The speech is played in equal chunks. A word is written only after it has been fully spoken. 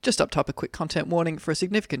Just up top, a quick content warning. For a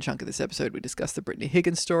significant chunk of this episode, we discuss the Brittany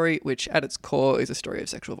Higgins story, which at its core is a story of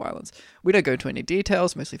sexual violence. We don't go into any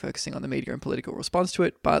details, mostly focusing on the media and political response to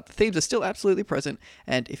it, but the themes are still absolutely present,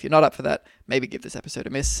 and if you're not up for that, maybe give this episode a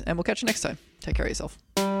miss, and we'll catch you next time. Take care of yourself.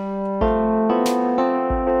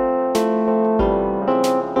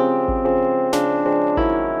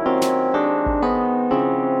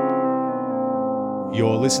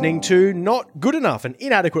 You're listening to Not Good Enough, an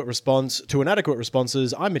inadequate response to inadequate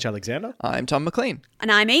responses. I'm Mitch Alexander. I'm Tom McLean.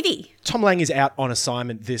 And I'm Evie. Tom Lang is out on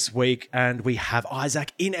assignment this week, and we have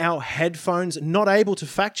Isaac in our headphones, not able to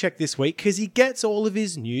fact check this week because he gets all of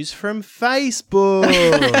his news from Facebook.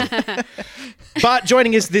 But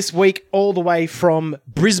joining us this week, all the way from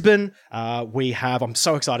Brisbane, we have, I'm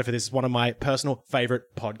so excited for this, one of my personal favourite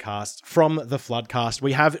podcasts from the Floodcast.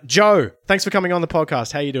 We have Jo. Thanks for coming on the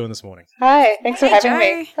podcast. How are you doing this morning? Hi, thanks for having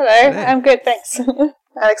me. Hello, I'm good, thanks.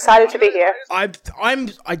 I'm excited to be here. I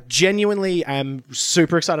genuinely am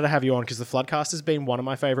super excited to have you on because the Floodcast has been one of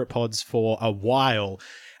my favourite pods for a while.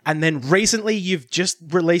 And then recently you've just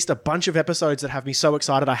released a bunch of episodes that have me so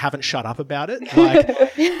excited I haven't shut up about it.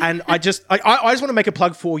 And I just want to make a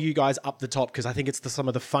plug for you guys up the top because I think it's some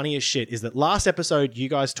of the funniest shit is that last episode you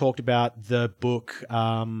guys talked about the book,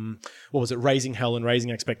 what was it, Raising Hell and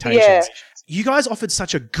Raising Expectations. Yeah. You guys offered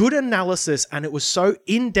such a good analysis and it was so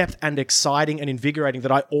in-depth and exciting and invigorating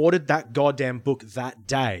that I ordered that goddamn book that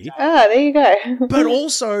day. Ah, there you go. But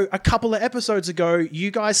also, a couple of episodes ago, you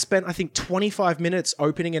guys spent, I think, 25 minutes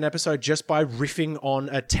opening an episode just by riffing on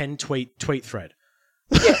a 10-tweet thread.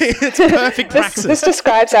 Yes. It's perfect praxis. This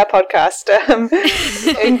describes our podcast.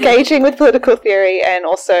 Engaging with political theory and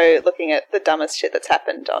also looking at the dumbest shit that's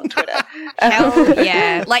happened on Twitter. Hell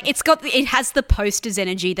yeah. Like, it has the posters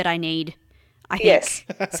energy that I need. I think, yes,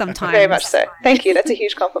 sometimes. Very much so. Thank you. That's a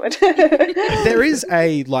huge compliment. There is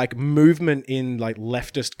a movement in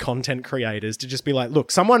leftist content creators to just be like,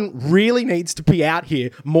 look, someone really needs to be out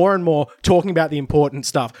here more and more talking about the important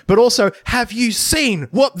stuff. But also, have you seen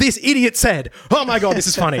what this idiot said? Oh my God, this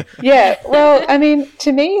is funny. Yeah. Well, I mean,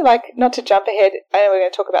 to me, not to jump ahead, I know we're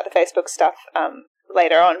going to talk about the Facebook stuff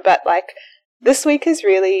later on, but this week has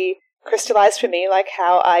really crystallized for me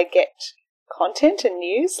how I get content and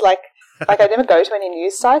news. I never go to any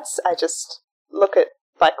news sites. I just look at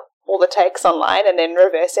all the takes online and then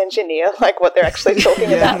reverse engineer what they're actually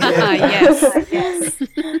talking about. Yes.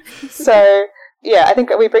 So yeah, I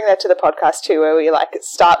think we bring that to the podcast too, where we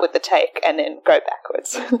start with the take and then go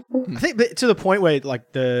backwards. I think to the point where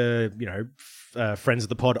the friends of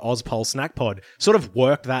the pod, Ozpol Snack Pod, sort of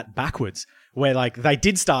worked that backwards, where they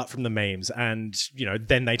did start from the memes and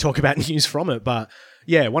then they talk about news from it, but.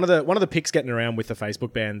 Yeah, one of the picks getting around with the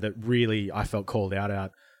Facebook ban that really I felt called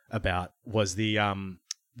out about was the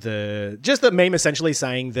meme essentially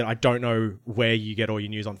saying that I don't know where you get all your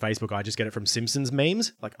news on Facebook. I just get it from Simpsons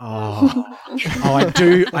memes. I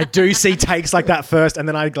do see takes like that first, and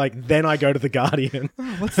then I go to the Guardian.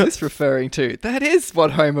 Oh, what's this referring to? That is what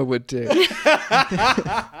Homer would do.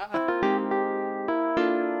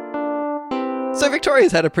 So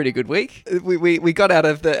Victoria's had a pretty good week. We got out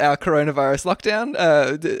of our coronavirus lockdown.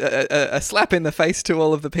 A slap in the face to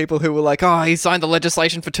all of the people who were like, oh, he signed the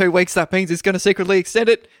legislation for 2 weeks. That means he's going to secretly extend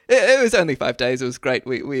it. It was only 5 days. It was great.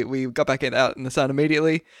 We got back out in the sun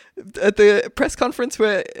immediately. At the press conference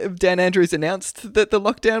where Dan Andrews announced that the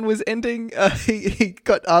lockdown was ending, he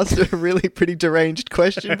got asked a really pretty deranged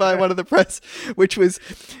question by one of the press, which was,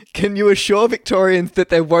 can you assure Victorians that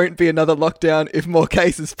there won't be another lockdown if more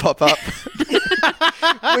cases pop up?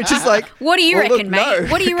 Which is what do you reckon, mate? No.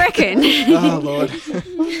 What do you reckon? Oh, Lord.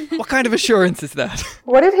 What kind of assurance is that?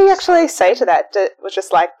 What did he actually say to that? It was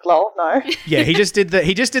just lol, no. Yeah, he just did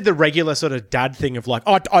the regular sort of dad thing of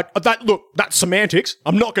that's semantics.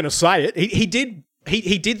 I'm not going to say it. He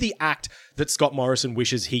did the act that Scott Morrison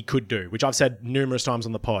wishes he could do, which I've said numerous times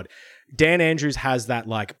on the pod. Dan Andrews has that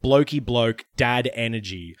blokey bloke dad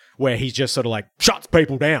energy where he's just sort of shuts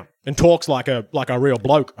people down and talks like a real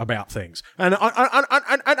bloke about things. And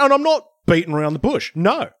I'm not beating around the bush.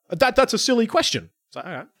 No, that's a silly question. So,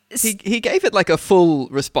 all right. He gave it a full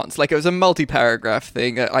response. It was a multi-paragraph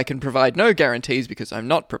thing. I can provide no guarantees because I'm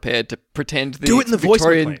not prepared to pretend the, do it in the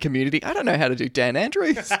Victorian community. I don't know how to do Dan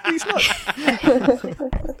Andrews. He's not.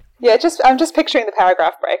 Yeah, I'm just picturing the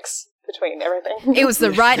paragraph breaks between everything. It was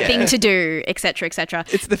the right thing to do, etc., etc.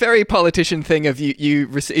 It's the very politician thing of you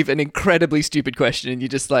receive an incredibly stupid question and you're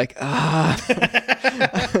just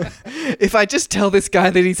if I just tell this guy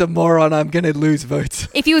that he's a moron, I'm going to lose votes.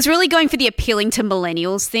 If he was really going for the appealing to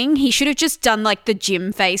millennials thing, he should have just done the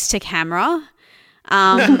gym face to camera,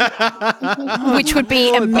 which would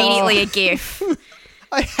be immediately a gif.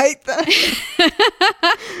 I hate that.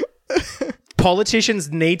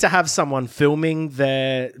 Politicians need to have someone filming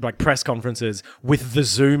their press conferences with the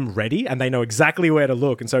Zoom ready, and they know exactly where to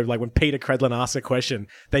look. And so when Peter Credlin asks a question,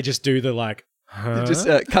 they just do the huh? Just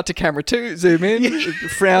cut to camera 2, zoom in,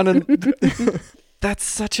 frown, and that's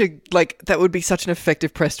such a that would be such an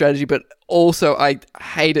effective press strategy. But also, I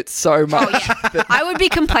hate it so much. Oh, yeah. I would be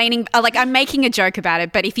complaining. I'm making a joke about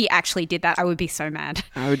it, but if he actually did that, I would be so mad.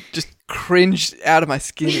 I would just cringe out of my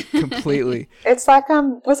skin completely. It's like,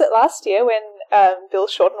 was it last year when Bill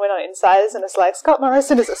Shorten went on Insiders and it's like, Scott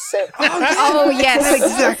Morrison is a simp. Oh, yes. That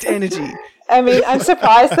exact energy. I mean, I'm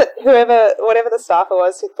surprised that whatever the staffer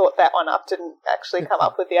was who thought that one up didn't actually come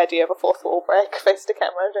up with the idea of a fourth wall break face to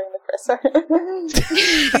camera during the presser.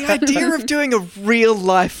 The idea of doing a real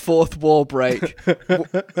life fourth wall break.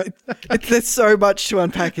 There's so much to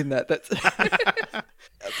unpack in that.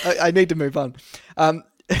 I need to move on.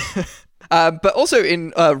 But also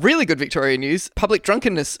in really good Victoria news, public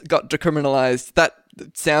drunkenness got decriminalised. That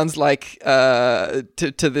sounds like, to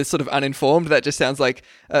the sort of uninformed, that just sounds like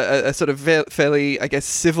a sort of fairly, I guess,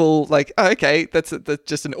 civil, okay, that's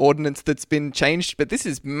just an ordinance that's been changed. But this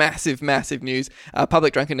is massive, massive news.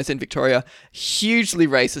 Public drunkenness in Victoria, hugely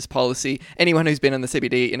racist policy. Anyone who's been on the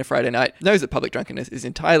CBD in a Friday night knows that public drunkenness is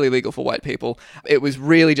entirely legal for white people. It was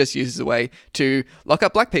really just used as a way to lock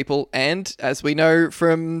up black people. And as we know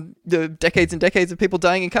from the decades and decades of people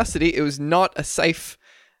dying in custody, it was not a safe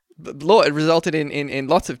law. It resulted in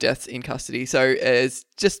lots of deaths in custody. So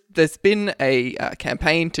there's been a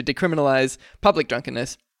campaign to decriminalise public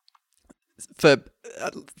drunkenness for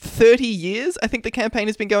 30 years. I think the campaign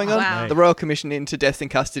has been going on. Wow. The Royal Commission into Deaths in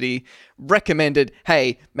Custody recommended,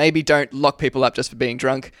 hey, maybe don't lock people up just for being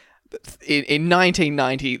drunk. In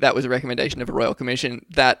 1990, that was a recommendation of a Royal Commission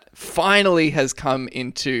that finally has come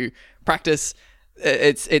into practice.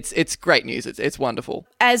 It's great news. It's wonderful.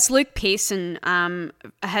 As Luke Pearson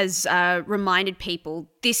has reminded people,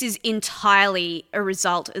 this is entirely a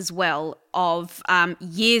result as well of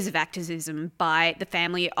years of activism by the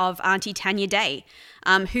family of Auntie Tanya Day,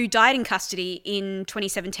 who died in custody in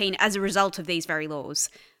 2017 as a result of these very laws.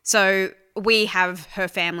 So we have her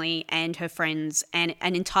family and her friends and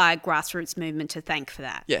an entire grassroots movement to thank for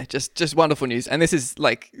that. Yeah, just wonderful news. And this is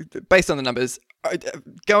based on the numbers,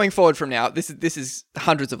 going forward from now, this is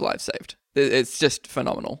hundreds of lives saved. It's just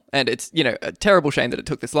phenomenal. And it's, a terrible shame that it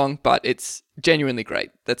took this long, but it's genuinely great.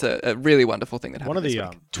 That's a really wonderful thing that happened. One of the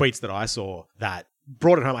tweets that I saw that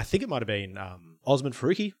brought it home, I think it might have been Osman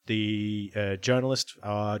Faruqi, the journalist,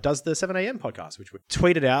 does the 7am podcast, which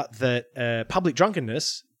tweeted out that public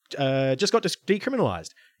drunkenness just got decriminalised.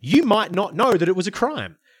 You might not know that it was a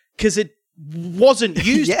crime because it wasn't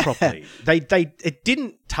used properly. It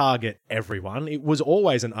didn't target everyone. It was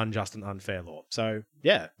always an unjust and unfair law. So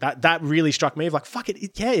yeah, that really struck me of fuck it.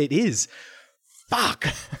 It is. Fuck.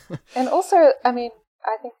 And also, I mean,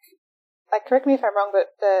 I think, correct me if I'm wrong, but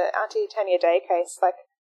the Auntie Tanya Day case,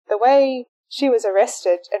 the way she was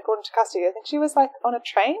arrested and brought into custody, I think she was on a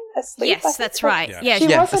train asleep. Yes, that's right. Yeah, she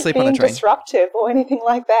wasn't being disruptive or anything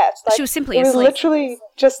like that. She was simply asleep. It was literally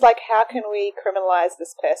just how can we criminalize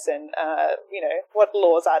this person? What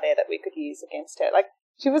laws are there that we could use against her?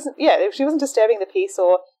 She wasn't disturbing the peace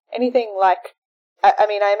or anything I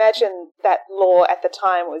mean, I imagine that law at the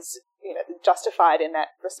time was, justified in that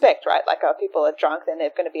respect, right? People are drunk, then they're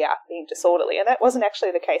going to be out being disorderly, and that wasn't actually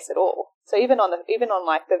the case at all. So even on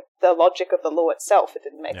the logic of the law itself, it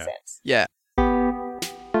didn't make sense. Yeah.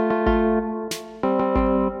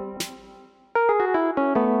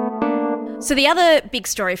 So the other big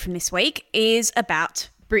story from this week is about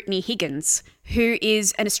Brittany Higgins, who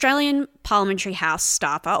is an Australian Parliamentary House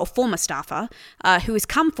staffer or former staffer who has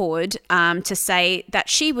come forward to say that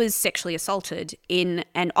she was sexually assaulted in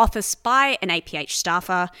an office by an APH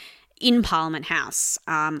staffer in Parliament House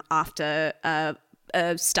after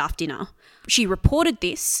a staff dinner. She reported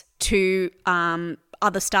this to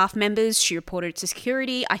other staff members. She reported it to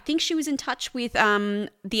security. I think she was in touch with the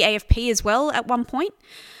AFP as well at one point.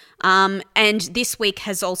 And this week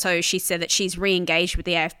she said that she's re-engaged with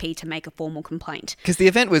the AFP to make a formal complaint. Because the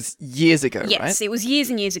event was years ago, right? Yes, it was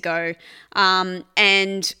years and years ago.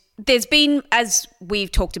 And there's been, as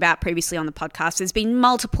we've talked about previously on the podcast, there's been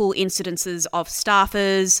multiple incidences of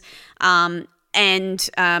staffers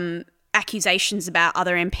and accusations about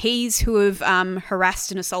other MPs who have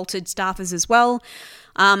harassed and assaulted staffers as well.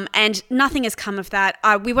 And nothing has come of that.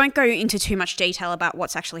 We won't go into too much detail about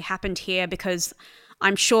what's actually happened here because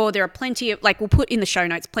I'm sure there are plenty of, we'll put in the show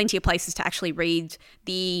notes, plenty of places to actually read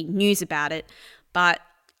the news about it. But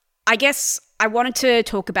I guess I wanted to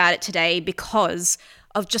talk about it today because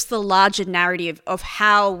of just the larger narrative of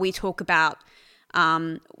how we talk about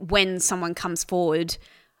when someone comes forward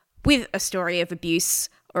with a story of abuse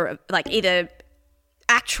or like either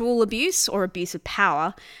actual abuse or abuse of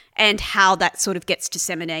power, and how that sort of gets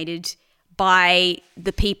disseminated by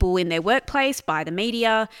the people in their workplace, by the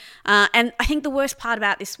media. And I think the worst part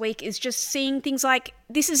about this week is just seeing things like,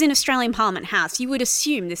 this is in Australian Parliament House. You would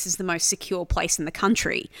assume this is the most secure place in the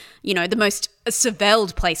country, you know, the most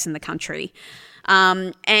surveilled place in the country.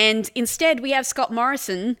 And instead we have Scott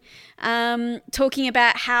Morrison talking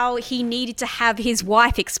about how he needed to have his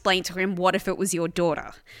wife explain to him, what if it was your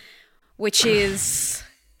daughter? Which is,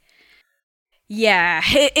 yeah,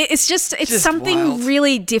 it's just something wild.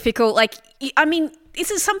 really difficult. Like, I mean,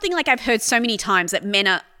 this is something like I've heard so many times, that men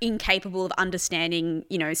are incapable of understanding,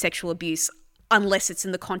 you know, sexual abuse unless it's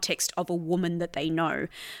in the context of a woman that they know.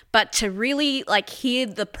 But to really like hear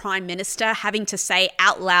the Prime Minister having to say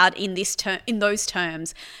out loud in those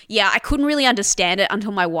terms, yeah, I couldn't really understand it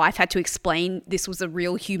until my wife had to explain this was a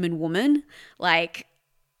real human woman. Like,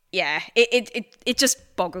 yeah, it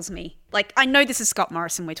just boggles me. Like, I know this is Scott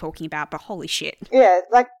Morrison we're talking about, but holy shit. Yeah,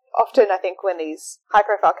 like often I think when these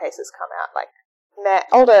high-profile cases come out, like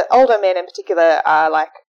older men in particular are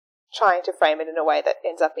like trying to frame it in a way that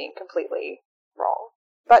ends up being completely wrong.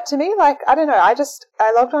 But to me, like, I don't know,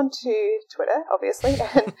 I logged onto Twitter, obviously,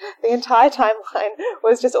 and the entire timeline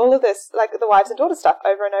was just all of this, like the wives and daughters stuff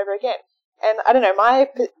over and over again. And I don't know, my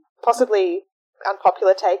possibly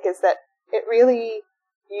unpopular take is that it really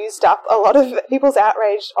used up a lot of people's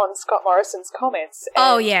outrage on Scott Morrison's comments. And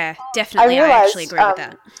oh yeah, definitely. I actually agree with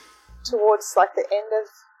that. Towards like the end of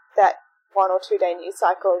that 1 or 2 day news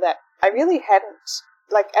cycle, that I really hadn't,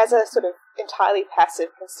 like, as a sort of entirely passive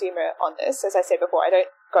consumer on this, as I said before, I don't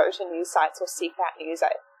go to news sites or seek out news.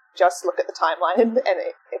 I just look at the timeline and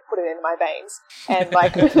it put it in my veins. And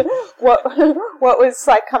like what was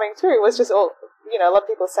like coming through was just all, you know, a lot of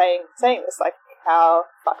people saying this, like, how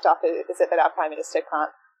fucked up is it that our Prime Minister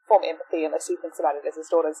can't form empathy unless he thinks about it as his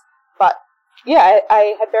daughters. But yeah,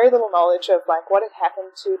 I had very little knowledge of like what had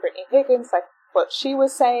happened to Brittany Higgins, like what she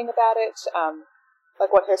was saying about it,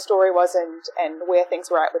 like what her story was and where things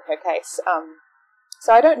were at with her case.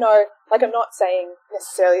 So I don't know, like, I'm not saying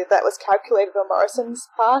necessarily that was calculated on Morrison's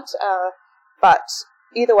part, but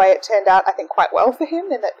either way it turned out, I think, quite well for him,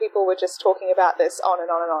 in that people were just talking about this on and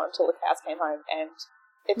on and on until the cows came home, and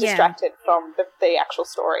it distracted from the actual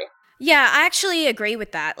story. Yeah, I actually agree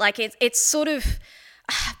with that. Like, it's sort of,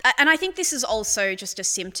 and I think this is also just a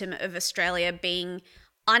symptom of Australia being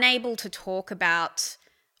unable to talk about,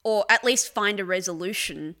 or at least find a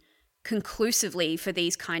resolution conclusively for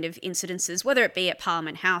these kind of incidences, whether it be at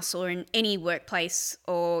Parliament House or in any workplace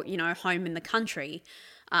or, you know, home in the country,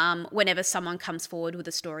 whenever someone comes forward with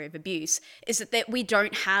a story of abuse, is that we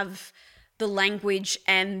don't have the language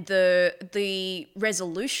and the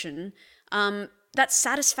resolution that's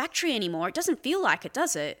satisfactory anymore. It doesn't feel like it,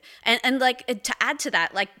 does it? And like, to add to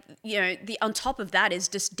that, like, you know, on top of that is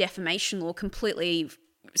just defamation law completely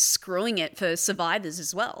screwing it for survivors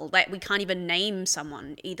as well. Like, we can't even name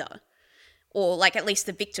someone either, or like at least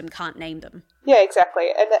the victim can't name them. Yeah, exactly.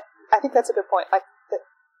 And I think that's a good point. Like,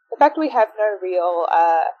 the fact we have no real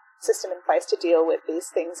system in place to deal with these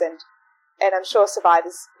things, and I'm sure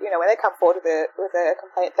survivors, you know, when they come forward with a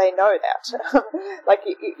complaint, they know that. Like,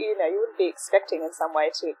 you know, you wouldn't be expecting in some way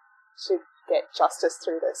to get justice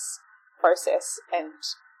through this process, and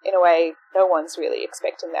in a way, no one's really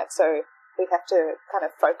expecting that. So we have to kind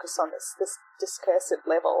of focus on this discursive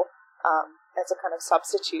level as a kind of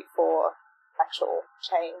substitute for actual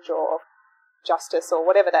change or justice or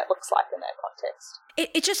whatever that looks like in that context.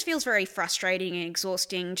 It just feels very frustrating and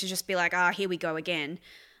exhausting to just be like, here we go again.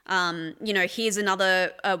 You know, here's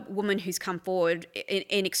another woman who's come forward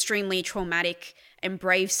in extremely traumatic and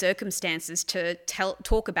brave circumstances to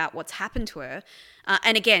talk about what's happened to her.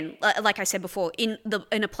 And again, like I said before, in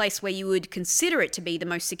a place where you would consider it to be the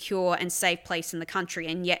most secure and safe place in the country,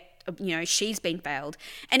 and yet, you know, she's been failed.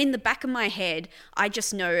 And in the back of my head, I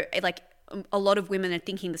just know, like, a lot of women are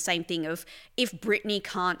thinking the same thing of, if Brittany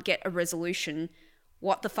can't get a resolution,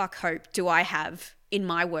 what the fuck hope do I have in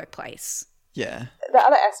my workplace? Yeah. The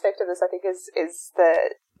other aspect of this, I think, is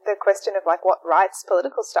the question of, like, what rights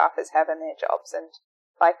political staffers have in their jobs. And,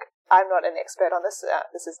 like, I'm not an expert on this.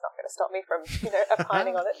 This is not going to stop me from, you know,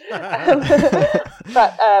 opining on it.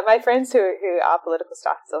 But my friends who are political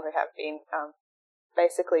staffers or who have been,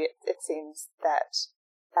 basically, it seems that,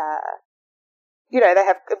 you know, they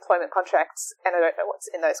have employment contracts, and I don't know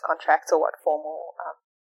what's in those contracts or what formal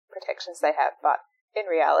protections they have. But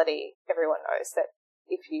in reality, everyone knows that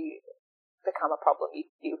if you become a problem,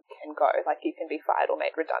 you can go. Like, you can be fired or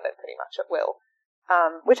made redundant pretty much at will.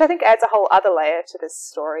 Which I think adds a whole other layer to this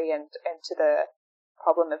story and to the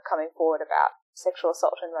problem of coming forward about sexual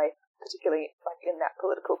assault and rape, particularly like in that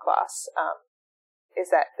political class, is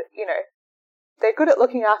that, you know, they're good at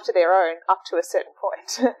looking after their own up to a certain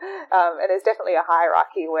point. And there's definitely a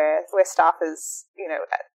hierarchy where staffers, you know,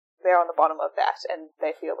 they're on the bottom of that and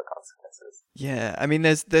they feel the consequences. Yeah, I mean,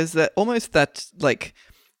 there's that almost that like,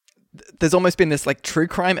 there's almost been this like true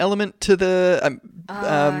crime element to the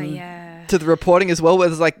to the reporting as well, where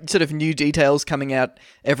there's like sort of new details coming out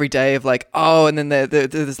every day of like, oh, and then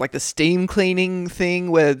there's like the steam cleaning thing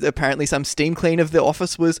where apparently some steam clean of the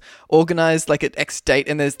office was organized like at X date,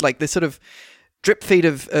 and there's like this sort of drip feed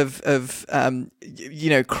of you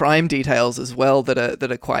know, crime details as well that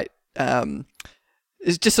are quite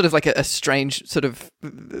it's just sort of like a strange sort of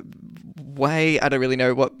way. I don't really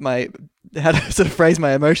know how to sort of phrase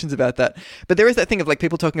my emotions about that. But there is that thing of like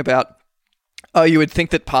people talking about, oh, you would think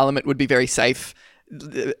that Parliament would be very safe,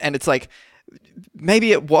 and it's like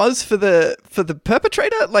maybe it was for the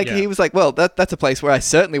perpetrator. Like he was like, well, that's a place where I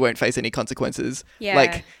certainly won't face any consequences. Yeah.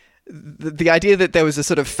 Like the idea that there was a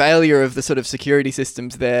sort of failure of the sort of security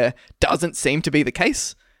systems there doesn't seem to be the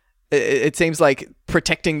case. It seems like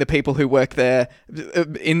protecting the people who work there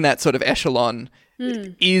in that sort of echelon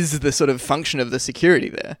is the sort of function of the security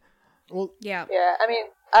there. Well, Yeah. Yeah, I mean,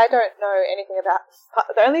 I don't know anything about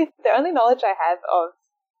the only knowledge I have of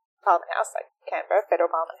Parliament House, like Canberra Federal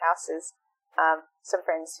Parliament House, is some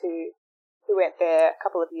friends who went there a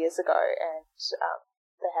couple of years ago, and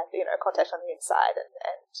they had, you know, contact on the inside, and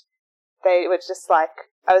they were just like,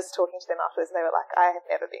 I was talking to them afterwards, and they were like, I have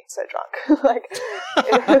never been so drunk. Like,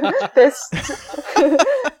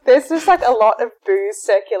 there's just like a lot of booze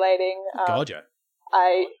circulating. God, yeah.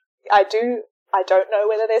 I don't know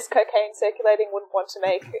whether there's cocaine circulating. Wouldn't want to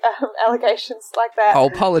make allegations like that. Oh,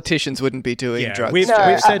 politicians wouldn't be doing drugs. We've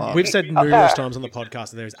said No. numerous times on the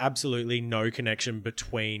podcast that there is absolutely no connection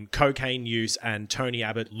between cocaine use and Tony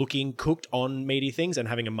Abbott looking cooked on meaty things and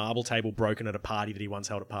having a marble table broken at a party that he once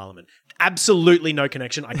held at Parliament. Absolutely no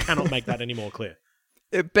connection. I cannot make that any more clear.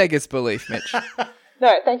 It beggars belief, Mitch.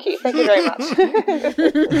 No, thank you. Thank you very much.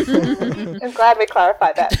 I'm glad we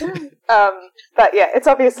clarified that. But yeah, it's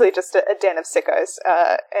obviously just a den of sickos.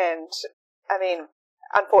 And I mean,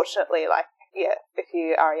 unfortunately, like, yeah, if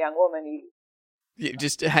you are a young woman, You're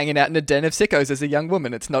just hanging out in a den of sickos as a young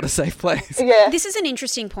woman. It's not a safe place. yeah. This is an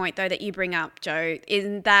interesting point, though, that you bring up, Joe,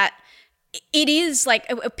 in that it is like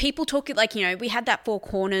people talk, like, you know, we had that Four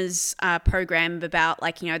Corners program about,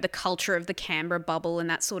 like, you know, the culture of the Canberra bubble and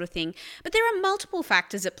that sort of thing. But there are multiple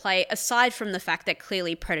factors at play aside from the fact that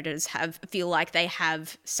clearly predators feel like they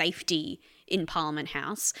have safety in Parliament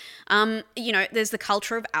House. You know, there's the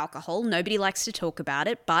culture of alcohol. Nobody likes to talk about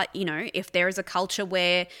it. But, you know, if there is a culture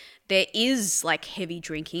where there is like heavy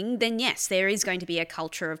drinking, then yes, there is going to be a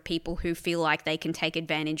culture of people who feel like they can take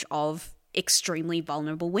advantage of extremely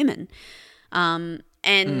vulnerable women.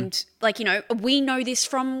 Like, you know, we know this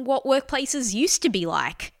from what workplaces used to be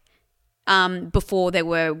like before there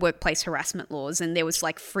were workplace harassment laws and there was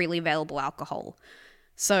like freely available alcohol.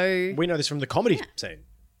 So We know this from the comedy scene.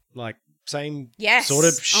 Like, same Yes. sort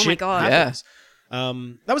of Oh shit my God. happens.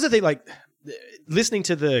 That was the thing, like, listening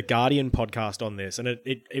to the Guardian podcast on this, and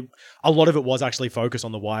it a lot of it was actually focused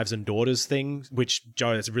on the wives and daughters thing, which,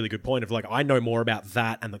 Joe, that's a really good point of, like, I know more about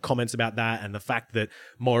that and the comments about that and the fact that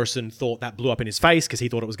Morrison thought that blew up in his face because he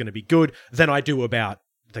thought it was going to be good than I do about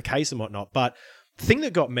the case and whatnot. But the thing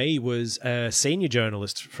that got me was a senior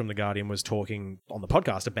journalist from the Guardian was talking on the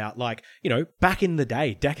podcast about, like, you know, back in the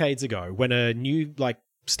day, decades ago, when a new, like,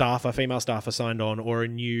 female staffer signed on, or a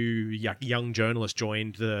new young journalist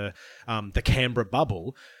joined the Canberra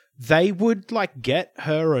bubble, they would, like, get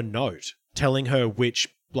her a note telling her which,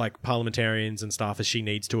 like, parliamentarians and staffers she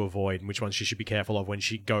needs to avoid and which ones she should be careful of when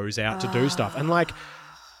she goes out to do stuff. And, like,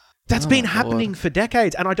 that's been happening for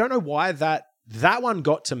decades. And I don't know why that one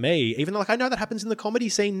got to me, even though, like, I know that happens in the comedy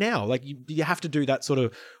scene now. Like, you have to do that sort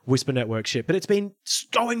of Whisper Network shit, but it's been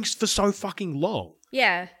going for so fucking long.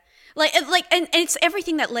 yeah. And it's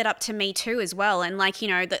everything that led up to Me Too as well. And, like, you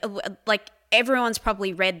know, like, everyone's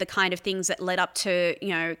probably read the kind of things that led up to, you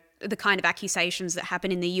know, the kind of accusations that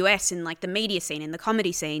happen in the US in, like, the media scene, in the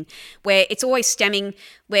comedy scene, where it's always stemming,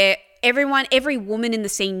 where every woman in the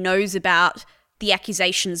scene knows about the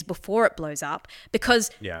accusations before it blows up, because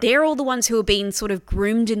they're all the ones who are being sort of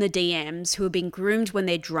groomed in the DMs, who are being groomed when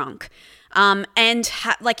they're drunk.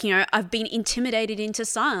 Like, you know, I've been intimidated into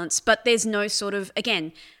silence, but there's no sort of,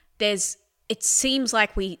 again, it seems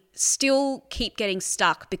like we still keep getting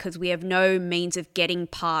stuck because we have no means of getting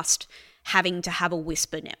past having to have a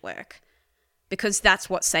whisper network, because that's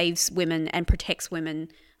what saves women and protects women,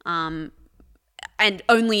 and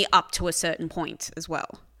only up to a certain point as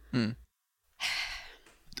well.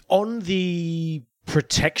 On the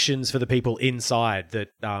protections for the people inside that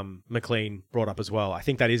McLean brought up as well, I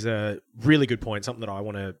think that is a really good point, something that I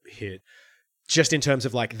want to hit. Just in terms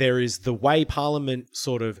of like, there is the way Parliament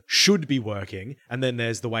sort of should be working, and then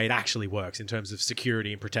there's the way it actually works in terms of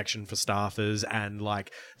security and protection for staffers and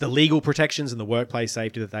like the legal protections and the workplace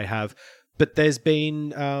safety that they have. But there's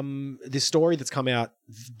been this story that's come out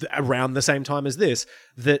around the same time as this,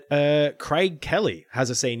 that Craig Kelly has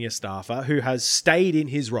a senior staffer who has stayed in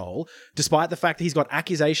his role despite the fact that he's got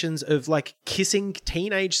accusations of like kissing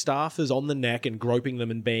teenage staffers on the neck and groping them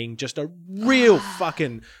and being just a real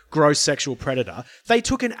fucking gross sexual predator. They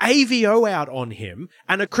took an AVO out on him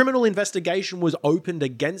and a criminal investigation was opened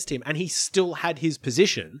against him, and he still had his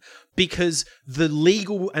position because the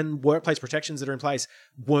legal and workplace protections that are in place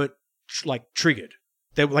weren't triggered.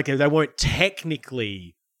 They weren't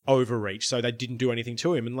technically overreached, so they didn't do anything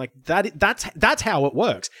to him. And like that's how it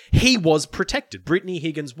works. He was protected. Brittany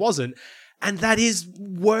Higgins wasn't, and that is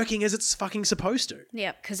working as it's fucking supposed to.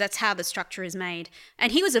 Yeah, because that's how the structure is made.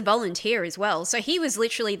 And he was a volunteer as well. So he was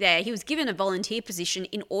literally there. He was given a volunteer position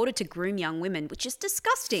in order to groom young women, which is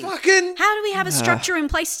disgusting. Fucking how do we have a structure in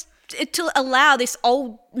place to allow this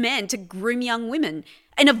old man to groom young women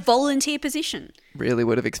in a volunteer position? Really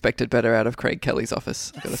would have expected better out of Craig Kelly's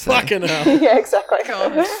office, I've got to say. Fucking hell. Yeah, exactly.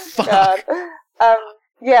 God. Fuck.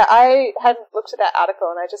 Yeah, I hadn't looked at that article,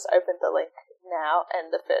 and I just opened the link now,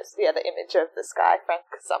 and the image of this guy, Frank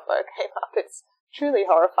Zumbo, came up. It's truly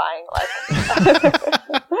horrifying. Like,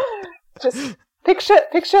 just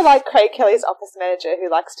picture like Craig Kelly's office manager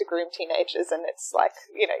who likes to groom teenagers, and it's like,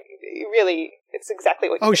 you know, really, it's exactly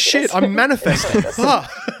what you think shit, it is. I'm manifesting.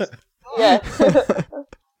 Yeah.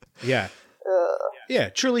 Yeah. Yeah,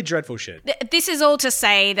 truly dreadful shit. This is all to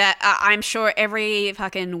say that I'm sure every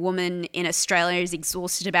fucking woman in Australia is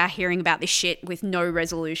exhausted about hearing about this shit with no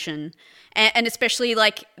resolution. And especially,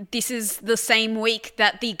 like, this is the same week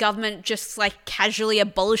that the government just, like, casually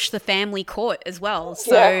abolished the family court as well.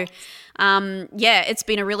 So, it's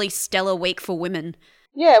been a really stellar week for women.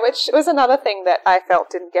 Yeah, which was another thing that I felt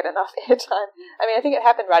didn't get enough airtime. I mean, I think it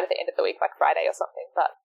happened right at the end of the week, like Friday or something,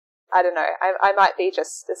 but I don't know. I might be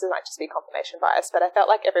this might just be confirmation bias, but I felt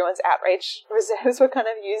like everyone's outrage reserves were kind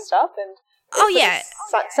of used up and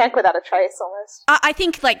sank without a trace almost. I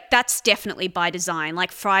think like that's definitely by design.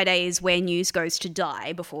 Like Friday is where news goes to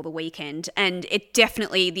die before the weekend, and it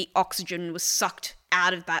definitely, the oxygen was sucked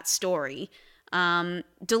out of that story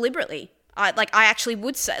deliberately. I actually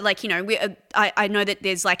would say, like, you know, I know that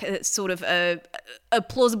there's like a sort of a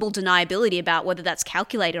plausible deniability about whether that's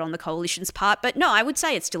calculated on the coalition's part, but no, I would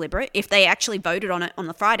say it's deliberate. If they actually voted on it on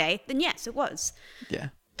the Friday, then yes, it was. Yeah.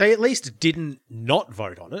 They at least didn't not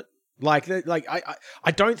vote on it.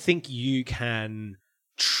 I don't think you can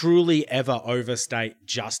truly ever overstate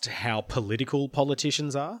just how political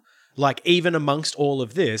politicians are. Like, even amongst all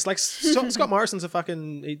of this, like Scott Morrison's a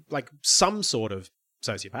fucking, like, some sort of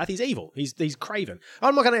sociopath. He's evil. He's craven.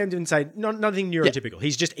 I'm not going to even say nothing neurotypical. Yeah.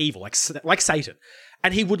 He's just evil, like Satan.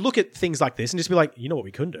 And he would look at things like this and just be like, you know what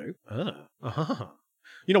we couldn't do?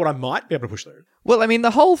 You know what I might be able to push through? Well, I mean, the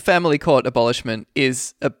whole family court abolishment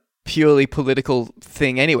is a purely political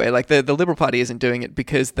thing anyway. Like, the Liberal Party isn't doing it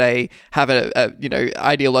because they have a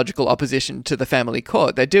ideological opposition to the family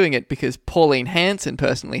court. They're doing it because Pauline Hanson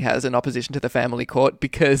personally has an opposition to the family court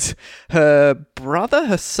because her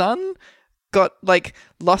son got, like,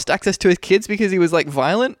 lost access to his kids because he was, like,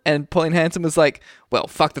 violent, and Pauline Hanson was like, well,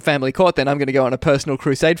 fuck the family court then, I'm going to go on a personal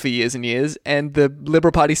crusade for years and years, and the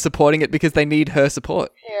Liberal Party's supporting it because they need her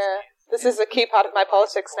support. Yeah, this is a key part of my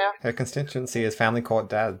politics now. Her constituency is family court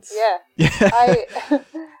dads. Yeah.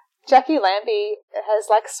 Jackie Lambie has,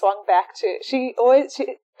 like, swung back to,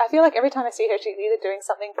 I feel like every time I see her, she's either doing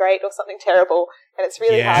something great or something terrible, and it's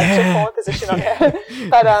really hard to form a position on her.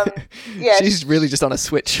 But, she's really just on a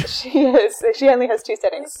switch. She is. She only has 2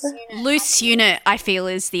 settings. Loose unit, I feel,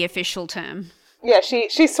 is the official term. Yeah, she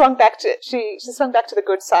swung back to the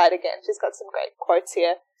good side again. She's got some great quotes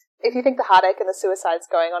here. If you think the heartache and the suicides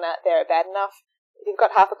going on out there are bad enough, if you've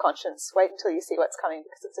got half a conscience, wait until you see what's coming,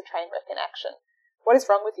 because it's a train wreck in action. What is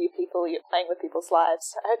wrong with you people? You're playing with people's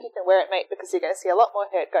lives. I hope you can wear it, mate, because you're going to see a lot more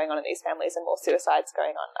hurt going on in these families and more suicides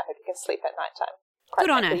going on. I hope you can sleep at night time. Quite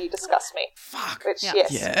Good on her. You disgust me. Fuck. Which, yeah.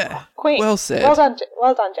 yes. Yeah. Queen. Well said. Well done,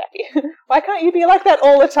 Jackie. Why can't you be like that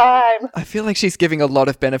all the time? I feel like she's giving a lot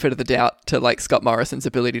of benefit of the doubt to, like, Scott Morrison's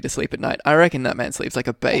ability to sleep at night. I reckon that man sleeps like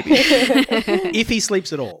a baby. If he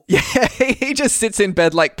sleeps at all. Yeah, he just sits in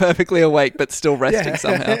bed, like, perfectly awake but still resting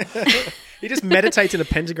somehow. He just meditates in a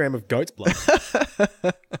pentagram of goat's blood.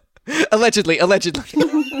 Allegedly.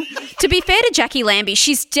 To be fair to Jackie Lambie,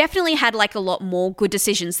 she's definitely had, like, a lot more good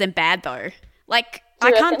decisions than bad, though. Like,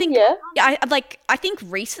 I can't reckon? think. Yeah. I think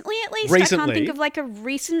recently at least. I Recently? can't think of like a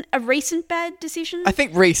recent bad decision. I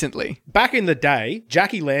think recently. Back in the day,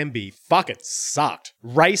 Jackie Lambie fucking sucked.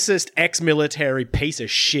 Racist, ex-military piece of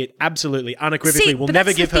shit. Absolutely, unequivocally. See, will but never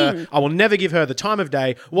that's the give her. thing. I will never give her the time of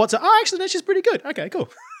day. Actually, no, she's pretty good. Okay, cool.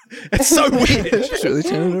 It's so weird. Just really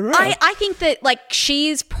turning it around. I think that like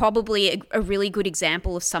she's probably a really good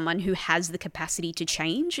example of someone who has the capacity to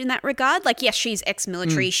change in that regard. Like, yes, she's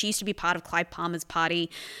ex-military. She used to be part of Clive Palmer's party,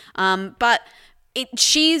 but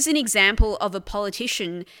she's an example of a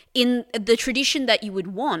politician in the tradition that you would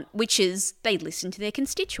want, which is they listen to their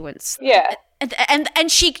constituents. Yeah.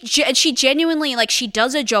 And she genuinely, like, she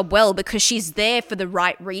does her job well because she's there for the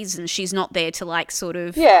right reasons. She's not there to like sort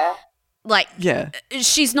of Yeah. like, Yeah.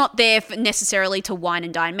 she's not there for necessarily to wine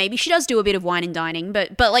and dine. Maybe she does do a bit of wine and dining,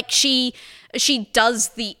 but like she does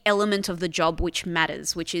the element of the job which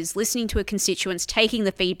matters, which is listening to her constituents, taking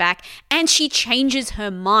the feedback, and she changes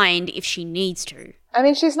her mind if she needs to. I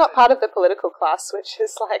mean, she's not part of the political class, which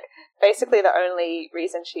is like basically the only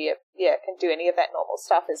reason she can do any of that normal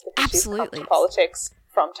stuff is because she's come Absolutely. to politics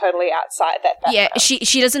from totally outside that background. Yeah,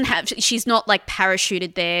 she doesn't have. She's not like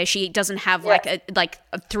parachuted there. She doesn't have like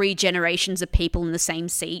three generations of people in the same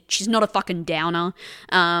seat. She's not a fucking downer.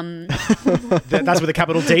 That's with a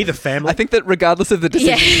capital D, the family. I think that regardless of the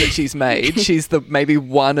decisions that she's made, she's the maybe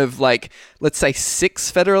one of like, let's say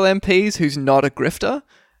 6 federal MPs who's not a grifter.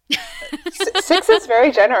 6 is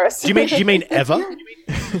very generous. Do you mean ever?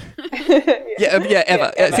 Yeah,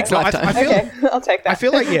 ever. ever. 6 No, I lifetimes. feel- Okay, I'll take that. I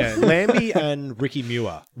feel like, Lambie and Ricky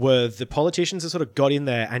Muir were the politicians that sort of got in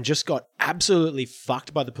there and just got absolutely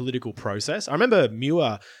fucked by the political process. I remember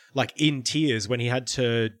Muir, like, in tears when he had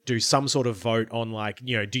to do some sort of vote on, like,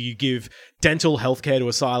 do you give dental healthcare to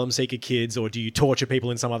asylum seeker kids or do you torture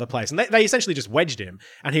people in some other place? And they essentially just wedged him.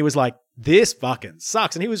 And he was like, this fucking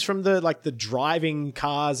sucks. And he was from the driving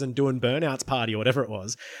cars and doing burnouts party or whatever it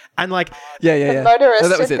was. And like, Yeah. motorist No,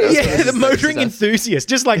 that was it. That was yeah, the motoring stuff. enthusiast,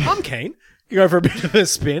 just like, I'm keen. You go for a bit of a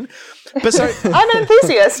spin. But so, I'm an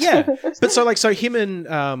enthusiast. yeah. But so him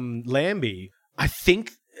and Lambie, I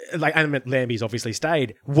think, like, I mean, Lambie's obviously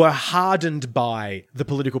stayed, were hardened by the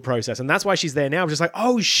political process. And that's why she's there now. Just like,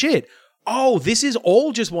 oh shit. Oh, this is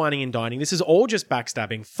all just whining and dining. This is all just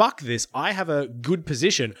backstabbing. Fuck this. I have a good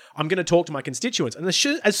position. I'm going to talk to my constituents. And as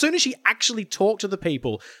soon as she actually talked to the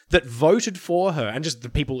people that voted for her and just the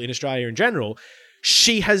people in Australia in general,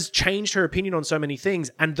 she has changed her opinion on so many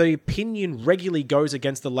things, and the opinion regularly goes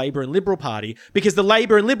against the Labor and Liberal Party because the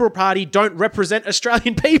Labor and Liberal Party don't represent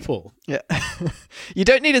Australian people. Yeah. You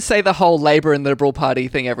don't need to say the whole Labor and Liberal Party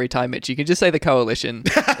thing every time, Mitch. You can just say the coalition.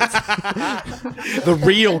 The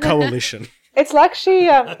real coalition. It's like she,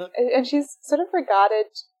 and she's sort of regarded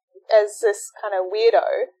as this kind of weirdo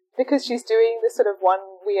because she's doing this sort of one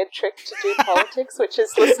weird trick to do politics, which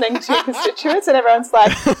is listening to constituents, and everyone's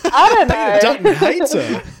like, I don't know. Dutton hates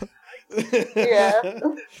her. Yeah,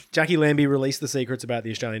 Jackie Lambie released the secrets about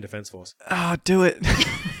the Australian Defence Force. Oh, do it.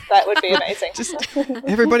 that would be amazing. Just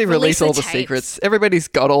everybody Release release all the the tapes. secrets. Everybody's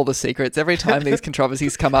got all the secrets. Every time these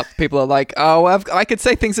controversies come up, people are like, "Oh, I could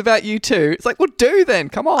say things about you too." It's like, well, do then.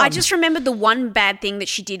 Come on. I just remembered the one bad thing that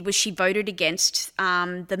she did was she voted against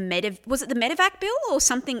was it the Medevac bill or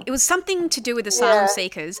something? It was something to do with asylum Yeah.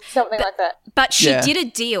 seekers. Something like that. But she Yeah. did a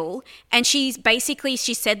deal, and she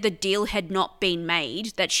said the deal had not been made,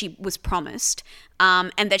 that she was promised,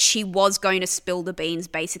 and that she was going to spill the beans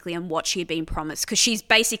basically on what she had been promised, because she's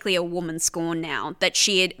basically a woman scorned now. That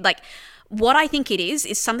she had, like, what I think it is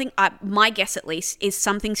something, my guess at least, is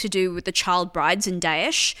something to do with the child brides in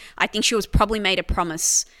Daesh. I think she was probably made a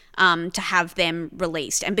promise to have them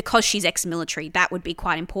released, and because she's ex-military, that would be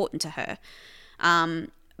quite important to her.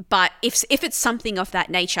 But if it's something of that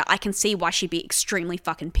nature, I can see why she'd be extremely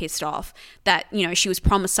fucking pissed off that, she was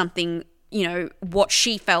promised something, what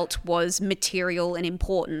she felt was material and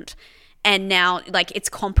important. And now, like, it's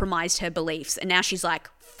compromised her beliefs. And now she's like,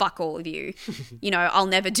 fuck all of you. I'll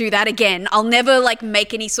never do that again. I'll never, like,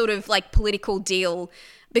 make any sort of, like, political deal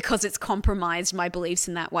because it's compromised my beliefs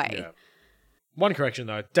in that way. Yeah. One correction,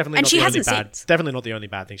 though. Definitely And not she the only hasn't bad. since. Definitely not the only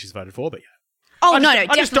bad thing she's voted for, but yeah. Oh, I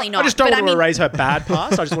just definitely not. I just don't But want to erase her bad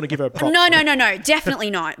past. I just want to give her props. No, definitely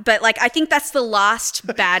not. But, like, I think that's the last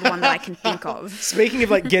bad one that I can think of. Speaking of,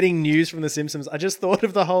 like, getting news from The Simpsons, I just thought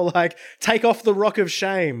of the whole, like, take off the rock of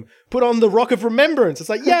shame, put on the rock of remembrance. It's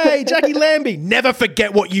like, yay, Jackie Lambie, never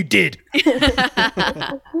forget what you did.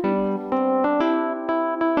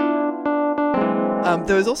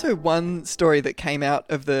 There was also one story that came out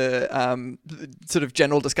of the sort of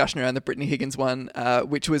general discussion around the Brittany Higgins one,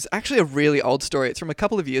 which was actually a really old story. It's from a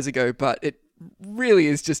couple of years ago, but it really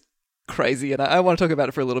is just crazy, and I want to talk about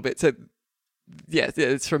it for a little bit. So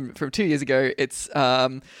it's from 2 years ago. It's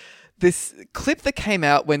this clip that came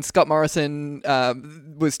out when Scott Morrison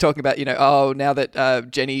was talking about, now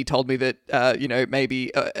that Jenny told me that,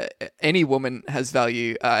 maybe any woman has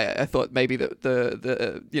value, I thought maybe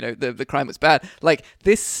the crime was bad. Like,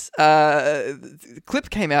 this clip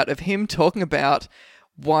came out of him talking about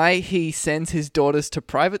why he sends his daughters to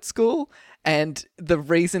private school. And the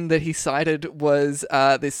reason that he cited was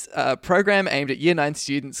this program aimed at Year 9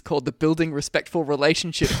 students called the Building Respectful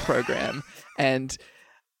Relationships Program. And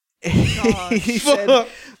he said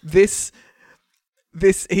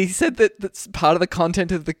he said that that's part of the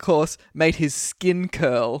content of the course made his skin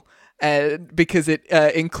curl. Because it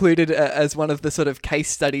included, as one of the sort of case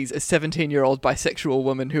studies, a 17-year-old bisexual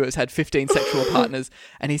woman who has had 15 sexual partners.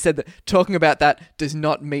 And he said that talking about that does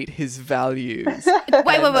not meet his values.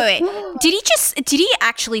 Wait. Did he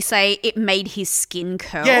actually say it made his skin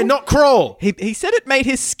curl? Yeah, not crawl. He said it made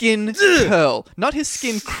his skin curl. Not his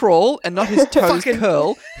skin crawl and not his toes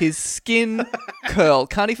curl. His skin curl.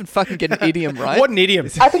 Can't even fucking get an idiom right. What an idiom.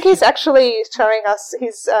 I think he's actually showing us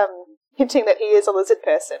his... hinting that he is a lizard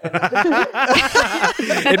person.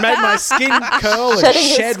 It made my skin curl and Shedding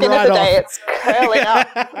his shed skin right of the day, off. it's curling up.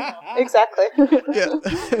 Exactly. Yeah.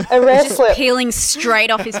 A rare slip. Peeling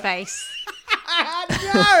straight off his face.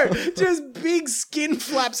 No, just big skin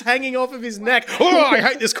flaps hanging off of his neck. Oh, I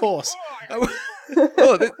hate this course.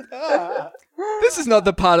 This is not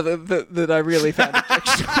the part of that I really found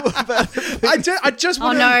objectionable about. I just Oh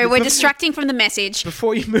want no, we're distracting from the message.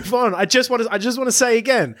 Before you move on, I just want to say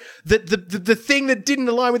again that the thing that didn't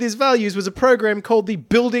align with his values was a program called the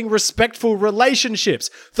Building Respectful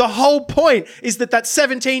Relationships. The whole point is that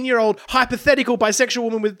 17-year-old hypothetical bisexual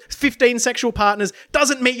woman with 15 sexual partners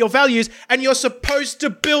doesn't meet your values, and you're supposed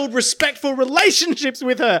to build respectful relationships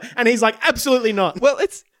with her. And he's like, absolutely not. Well,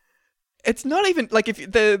 it's not even like if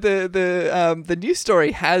the news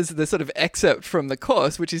story has the sort of excerpt from the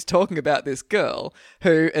course, which is talking about this girl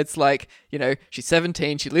who it's like, she's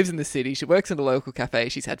 17, she lives in the city, she works in a local cafe,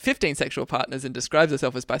 she's had 15 sexual partners and describes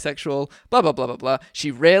herself as bisexual, blah, blah, blah, blah, blah.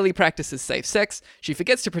 She rarely practices safe sex. She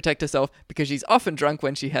forgets to protect herself because she's often drunk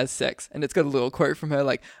when she has sex. And it's got a little quote from her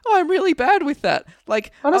like, oh, I'm really bad with that.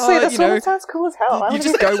 Like, honestly, this one sounds cool as hell. You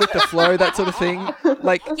just go with the flow, that sort of thing.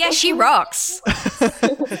 Like, Yeah, she rocks.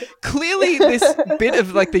 Clearly, this bit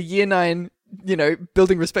of like the Year 9,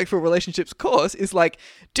 building respectful relationships course is like,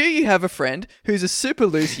 do you have a friend who's a super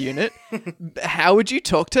loose unit? How would you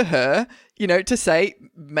talk to her, to say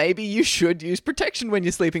maybe you should use protection when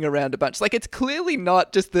you're sleeping around a bunch? Like, it's clearly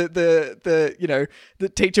not just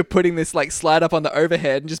the teacher putting this like slide up on the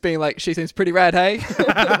overhead and just being like, she seems pretty rad, hey?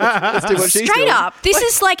 Let's do what she's Straight doing. up. This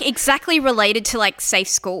is like exactly related to like safe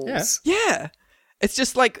schools. Yeah. It's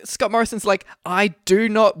just like Scott Morrison's like, I do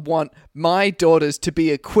not want my daughters to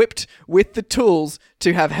be equipped with the tools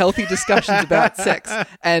to have healthy discussions about sex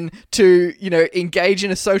and to, engage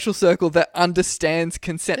in a social circle that understands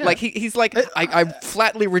consent. Yeah. Like he's like, I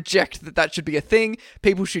flatly reject that should be a thing.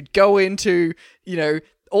 People should go into,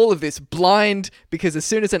 all of this blind, because as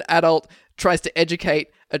soon as an adult tries to educate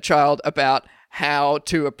a child about how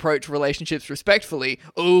to approach relationships respectfully,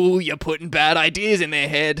 oh, you're putting bad ideas in their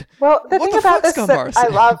head. Well, the thing about this that I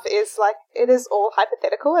love is, like, it is all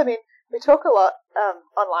hypothetical. I mean, we talk a lot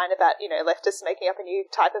online about, leftists making up a new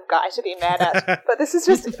type of guy to be mad at, but this is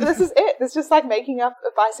it. It's just like making up a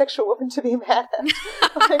bisexual woman to be mad at.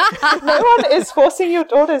 Like, no one is forcing your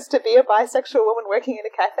daughters to be a bisexual woman working in a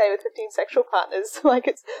cafe with 15 sexual partners. Like,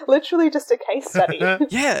 it's literally just a case study.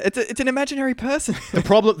 Yeah, it's an imaginary person.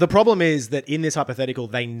 The problem is that in this hypothetical,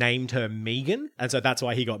 they named her Megan, and so that's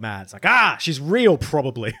why he got mad. It's like, she's real,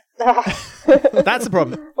 probably. That's the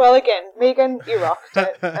problem. Well, again, Megan, you rock.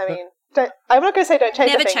 I'm not going to say don't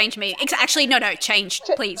change. Never change me. Actually, no, change,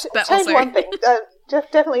 please. But change also one thing.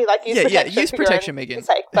 Definitely, like, use protection. Use protection, Megan.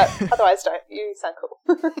 Sake, but otherwise, don't. You sound cool.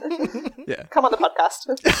 Yeah. Come on the podcast.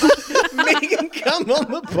 Megan, come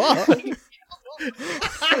on the pod.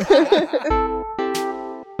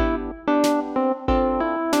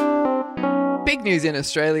 Big news in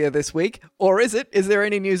Australia this week, or is it? Is there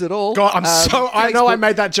any news at all? God, I know I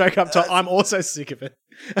made that joke up top. I'm also sick of it.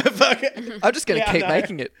 I'm just going to keep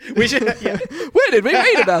making it. We should. Yeah. Where did we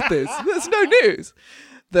read about this? There's no news.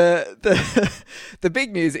 The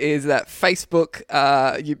big news is that Facebook,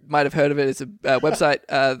 you might have heard of it, it's a website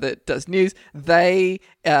that does news. They,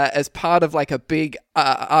 as part of like a big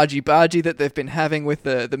argy-bargy that they've been having with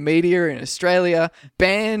the media in Australia,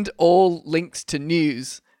 banned all links to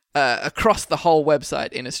news across the whole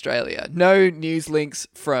website in Australia. No news links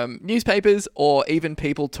from newspapers or even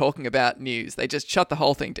people talking about news. They just shut the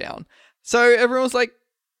whole thing down. So everyone was like,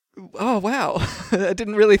 Oh, wow. I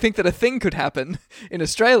didn't really think that a thing could happen in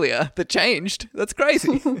Australia that changed. That's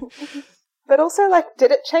crazy. But also, like,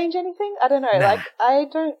 did it change anything? I don't know. Nah. Like, I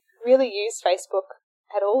don't really use Facebook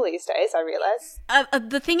at all these days, I realise.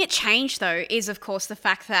 The thing it changed, though, is, of course, the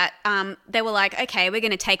fact that they were like, okay, we're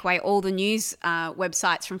going to take away all the news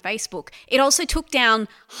websites from Facebook. It also took down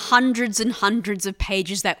hundreds and hundreds of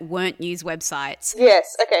pages that weren't news websites.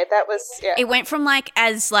 Yes, okay, that was, yeah. It went from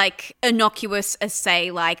as innocuous as,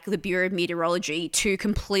 say, like the Bureau of Meteorology to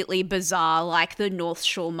completely bizarre, like the North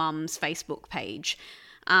Shore Mums Facebook page.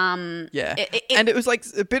 Yeah. And it was like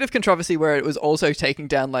a bit of controversy where it was also taking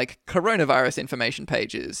down like coronavirus information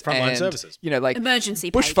pages. Frontline and, services. You know, like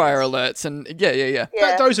emergency bushfire pages. alerts and yeah.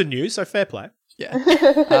 Yeah. Those are news, so fair play. Yeah.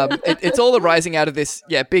 It's all arising out of this,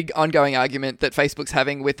 big ongoing argument that Facebook's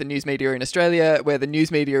having with the news media in Australia, where the news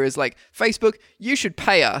media is like, Facebook, you should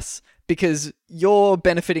pay us because you're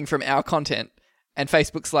benefiting from our content. And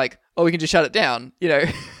Facebook's like, oh, we can just shut it down, you know,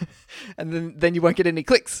 and then you won't get any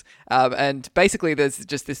clicks. And basically there's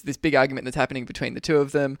just this big argument that's happening between the two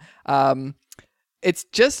of them. It's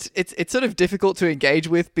sort of difficult to engage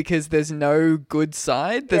with because there's no good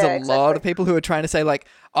side. There's a lot of people who are trying to say like,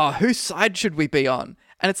 oh, whose side should we be on?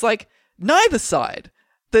 And it's like, neither side.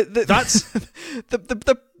 That's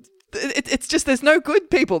It's just there's no good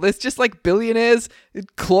people. There's just like billionaires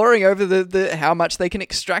clawing over the how much they can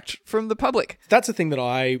extract from the public. That's the thing that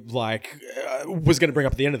I was going to bring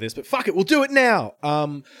up at the end of this, but fuck it, we'll do it now.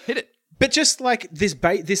 Hit it. But just like this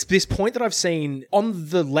point that I've seen on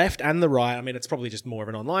the left and the right, I mean, it's probably just more of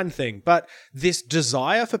an online thing, but this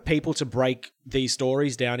desire for people to break these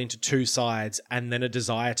stories down into two sides and then a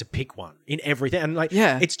desire to pick one in everything. And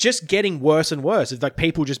it's just getting worse and worse. It's like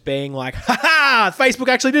people just being like, ha, Facebook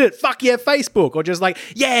actually did it. Fuck yeah, Facebook. Or just like,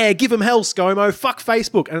 yeah, give them hell, ScoMo. Fuck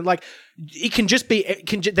Facebook. And like, there can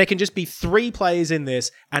just be three players in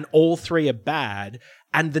this and all three are bad.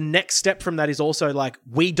 And the next step from that is also like,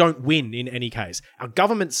 we don't win in any case. Our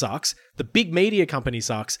government sucks, the big media company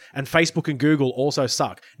sucks, and Facebook and Google also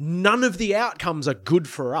suck. None of the outcomes are good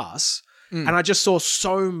for us. And I just saw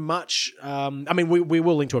so much, we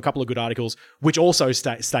will link to a couple of good articles which also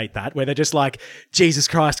state that, where they're just like, Jesus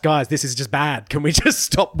Christ, guys, this is just bad. Can we just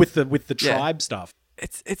stop with the tribe stuff?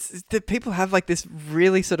 It's that people have like this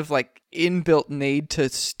really sort of like inbuilt need to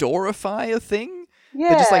storify a thing. Yeah.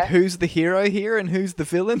 They're just like, who's the hero here and who's the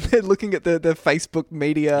villain? They're looking at the Facebook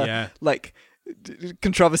media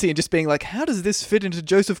controversy and just being like, how does this fit into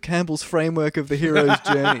Joseph Campbell's framework of the hero's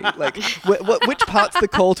journey? Like, which part's the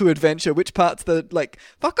call to adventure? Which part's the, like,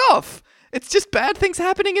 fuck off? It's just bad things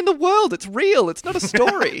happening in the world. It's real. It's not a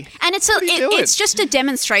story. And it's just a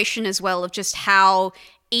demonstration as well of just how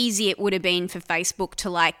easy it would have been for Facebook to,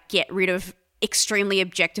 like, get rid of extremely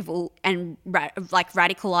objective and,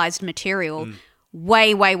 radicalized material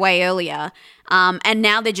way, way, way earlier. And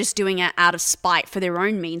now they're just doing it out of spite for their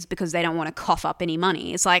own means because they don't want to cough up any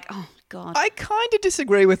money. It's like, oh, God. I kind of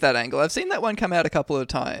disagree with that angle. I've seen that one come out a couple of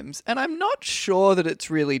times, and I'm not sure that it's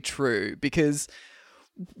really true because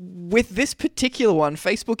with this particular one,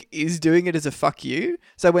 Facebook is doing it as a fuck you.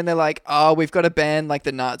 So when they're like, oh, we've got to ban like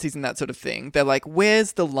the Nazis and that sort of thing, they're like,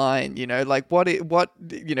 where's the line? You know, like what,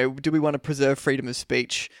 you know, do we want to preserve freedom of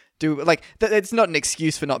speech? It's not an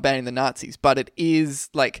excuse for not banning the Nazis, but it is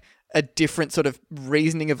like a different sort of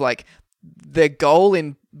reasoning of like their goal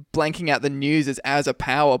in blanking out the news is as a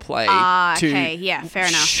power play okay. Yeah, fair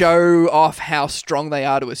enough. Show off how strong they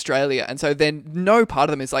are to Australia. And so then no part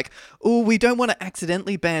of them is like, oh, we don't want to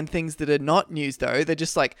accidentally ban things that are not news though. They're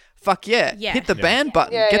just like, fuck yeah. Hit the ban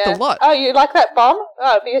button, get the lot. Oh, you like that bomb?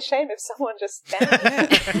 Oh, it'd be a shame if someone just banned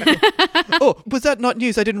it. Oh, was that not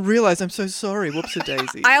news? I didn't realize. I'm so sorry.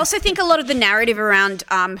 Whoops-a-daisy. I also think a lot of the narrative around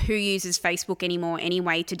who uses Facebook anymore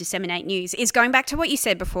anyway to disseminate news is going back to what you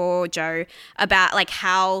said before, Joe, about like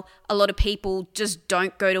how a lot of people just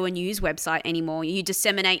don't go to a news website anymore. You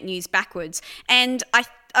disseminate news backwards. And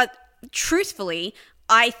truthfully,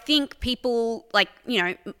 I think people like, you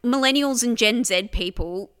know, millennials and Gen Z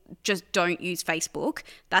people just don't use Facebook.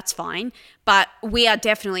 That's fine. But we are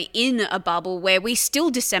definitely in a bubble where we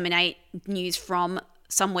still disseminate news from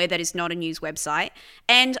somewhere that is not a news website.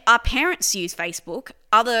 And our parents use Facebook.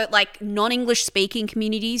 Other like non-English speaking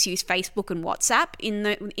communities use Facebook and WhatsApp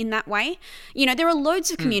in that way. You know, there are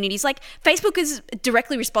loads of communities. Like Facebook is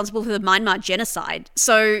directly responsible for the Myanmar genocide.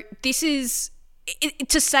 So this is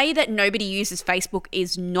to say that nobody uses Facebook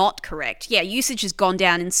is not correct. Yeah, usage has gone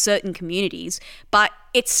down in certain communities, but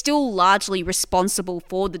it's still largely responsible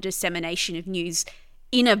for the dissemination of news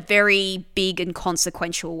in a very big and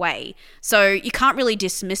consequential way. So you can't really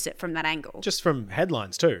dismiss it from that angle. Just from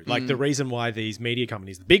headlines too. Like the reason why these media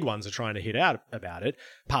companies, the big ones, are trying to hit out about it,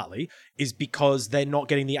 partly, is because they're not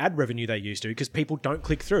getting the ad revenue they used to, because people don't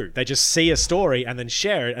click through. They just see a story and then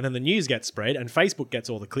share it, and then the news gets spread, and Facebook gets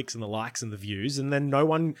all the clicks and the likes and the views, and then no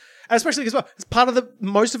one, especially because it's part of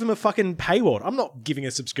most of them are fucking paywalled. I'm not giving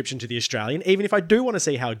a subscription to The Australian, even if I do want to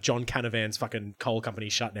see how John Canavan's fucking coal company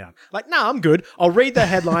shut down. Like, nah, I'm good. I'll read the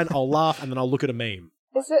headline, I'll laugh, and then I'll look at a meme.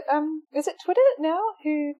 Is it Twitter now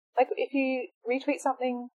who, like, if you retweet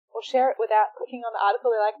something or share it without clicking on the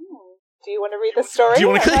article, they're like, do you want to read the story? Do you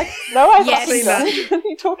want to like, no, I've Yes. seen that. What are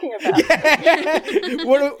you talking about?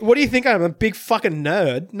 Yeah. What do you think I'm, a big fucking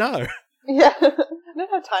nerd? No. Yeah. I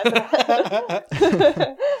don't have time for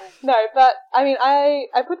that. No, but, I mean,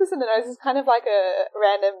 I put this in the notes as kind of like a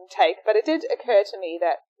random take, but it did occur to me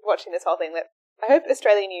that, watching this whole thing, that I hope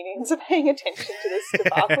Australian unions are paying attention to this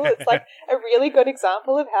debacle. It's like a really good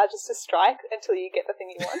example of how just to strike until you get the thing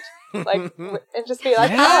you want. Like, and just be like,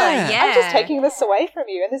 I'm just taking this away from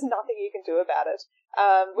you, and there's nothing you can do about it.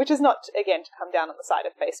 Which is not, again, to come down on the side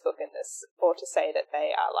of Facebook in this, or to say that they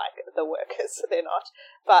are like the workers. They're not.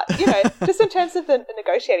 But, you know, just in terms of the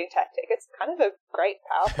negotiating tactic, it's kind of a great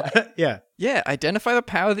power play. Yeah. Yeah, identify the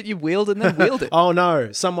power that you wield and then wield it. Oh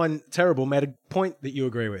no, someone terrible made a point that you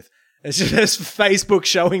agree with. It's just Facebook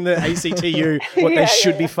showing the ACTU what they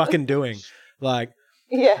should be fucking doing. Like,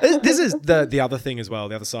 this is the other thing as well,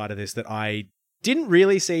 the other side of this, that I didn't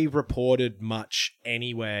really see reported much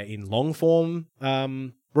anywhere in long form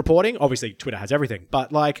reporting. Obviously, Twitter has everything,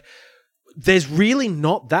 but like, there's really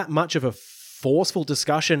not that much of a forceful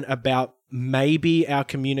discussion about maybe our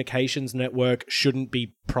communications network shouldn't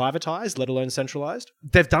be privatized, let alone centralized.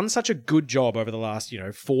 They've done such a good job over the last,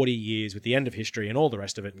 40 years with the end of history and all the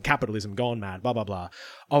rest of it, and capitalism gone mad, blah, blah, blah,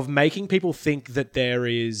 of making people think that there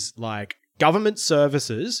is like government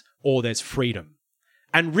services or there's freedom.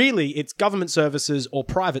 And really, it's government services or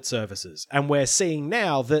private services. And we're seeing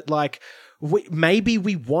now that, like, maybe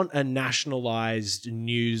we want a nationalized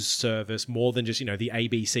news service more than just, the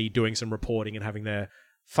ABC doing some reporting and having their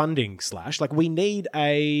funding slashed. Like, we need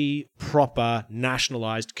a proper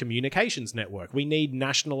nationalized communications network. We need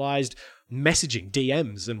nationalized messaging,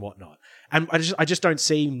 DMs and whatnot. And I just don't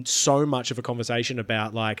see so much of a conversation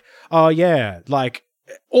about, like, oh yeah, like,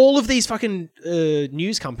 all of these fucking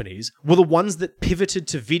news companies were the ones that pivoted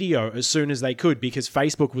to video as soon as they could, because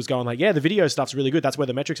Facebook was going like, yeah, the video stuff's really good. That's where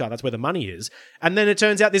the metrics are. That's where the money is. And then it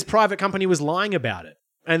turns out this private company was lying about it.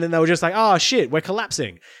 And then they were just like, oh shit, we're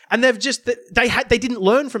collapsing. And they didn't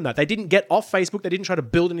learn from that. They didn't get off Facebook. They didn't try to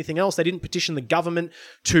build anything else. They didn't petition the government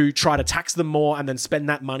to try to tax them more and then spend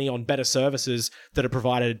that money on better services that are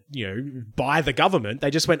provided, by the government.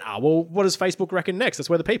 They just went, well, what does Facebook reckon next? That's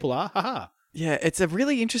where the people are. Haha. Yeah, it's a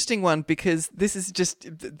really interesting one, because this is just,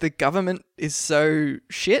 the government is so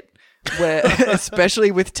shit, where,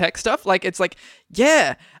 especially with tech stuff, like, it's like,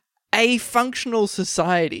 yeah, a functional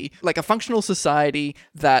society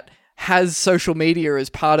that has social media as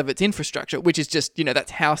part of its infrastructure, which is just,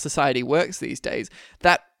 that's how society works these days.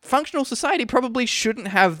 That functional society probably shouldn't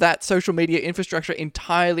have that social media infrastructure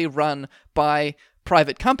entirely run by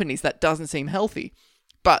private companies. That doesn't seem healthy.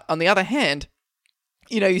 But on the other hand,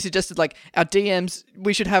 you suggested, like, our DMs,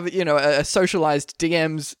 we should have, a socialized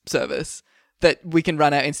DMs service that we can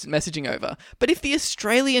run our instant messaging over. But if the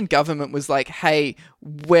Australian government was like, hey,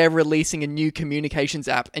 we're releasing a new communications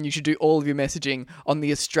app and you should do all of your messaging on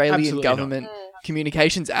the Australian government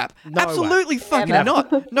communications app. No Absolutely way. fucking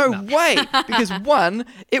not. No way. Because one,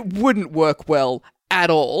 it wouldn't work well at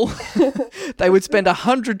all. They would spend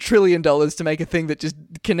 $100 trillion to make a thing that just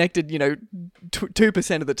connected,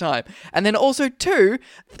 2% of the time. And then also, two,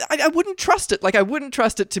 I wouldn't trust it. Like, I wouldn't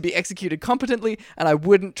trust it to be executed competently, and I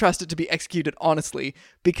wouldn't trust it to be executed honestly,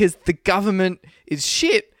 because the government is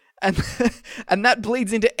shit, and and that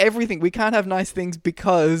bleeds into everything. We can't have nice things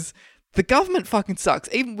because the government fucking sucks.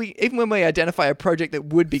 Even when we identify a project that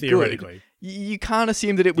would be good, you can't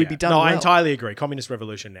assume that it would be done well. I entirely agree. Communist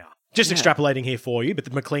revolution now. Just extrapolating here for you, but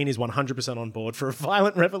the McLean is 100% on board for a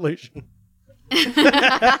violent revolution.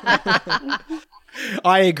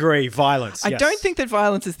 I agree. Violence. I don't think that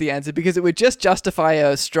violence is the answer, because it would just justify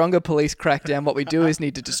a stronger police crackdown. What we do is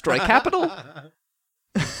need to destroy capital.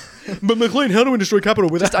 But McLean, how do we destroy capital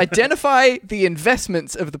without... Just identify the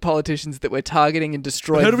investments of the politicians that we're targeting and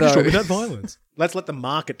destroy those. How do we destroy without violence? Let's let the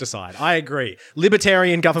market decide. I agree.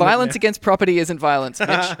 Libertarian government. Violence against property isn't violence, Mitch.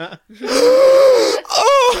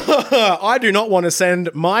 I do not want to send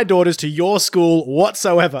my daughters to your school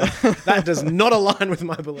whatsoever. That does not align with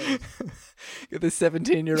my beliefs. This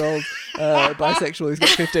 17-year-old bisexual who's got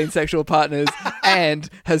 15 sexual partners and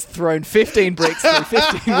has thrown 15 bricks through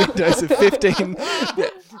 15 windows of 15...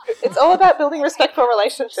 It's all about building respectful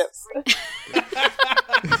relationships.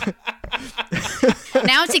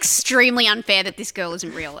 Now it's extremely unfair that this girl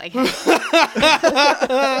isn't real. Okay.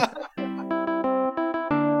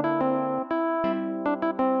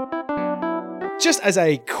 Just as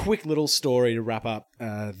a quick little story to wrap up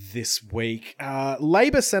this week,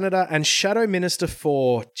 Labor Senator and Shadow Minister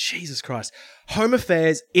for, Jesus Christ, Home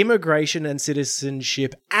Affairs, Immigration and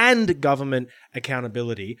Citizenship and Government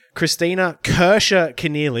Accountability, Christina Kershaw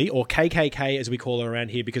Keneally, or KKK as we call her around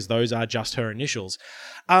here because those are just her initials,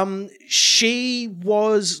 she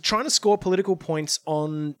was trying to score political points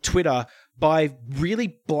on Twitter by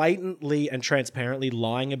really blatantly and transparently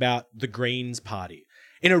lying about the Greens party.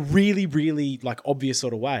 In a really, really, obvious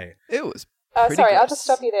sort of way. It was Sorry, gross. I'll just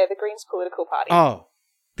stop you there. The Greens political party. Oh.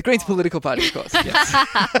 The Greens political party, of course. Yes.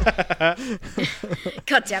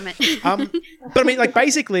 God damn it. But I mean,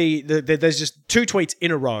 basically, there's just two tweets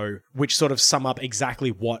in a row which sort of sum up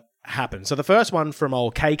exactly what happened. So the first one from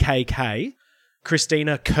old KKK,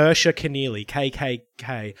 Christina Kershaw Keneally,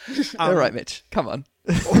 KKK. All right, Mitch. Come on.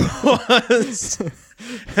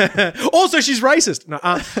 Also, she's racist. No,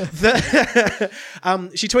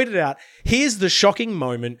 she tweeted out, "Here's the shocking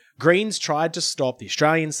moment. Greens tried to stop the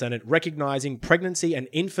Australian Senate recognising Pregnancy and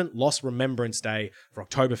Infant Loss Remembrance Day for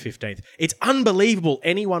October 15th. It's unbelievable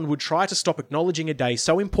anyone would try to stop acknowledging a day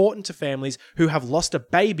so important to families who have lost a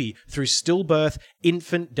baby through stillbirth,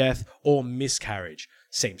 infant death, or miscarriage.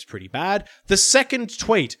 Seems pretty bad." The second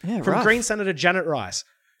tweet from rough. Green Senator Janet Rice.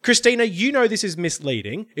 "Christina, you know this is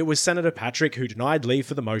misleading. It was Senator Patrick who denied leave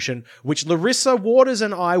for the motion, which Larissa Waters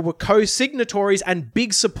and I were co-signatories and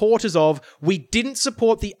big supporters of. We didn't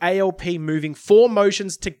support the ALP moving 4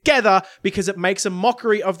 motions together because it makes a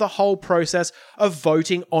mockery of the whole process of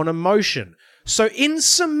voting on a motion." So in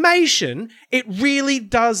summation, it really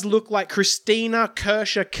does look like Christina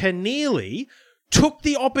Kershaw Keneally took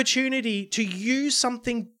the opportunity to use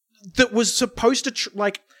something that was supposed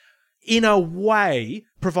to, in a way,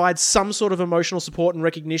 provide some sort of emotional support and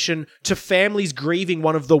recognition to families grieving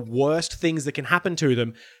one of the worst things that can happen to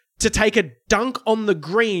them, to take a dunk on the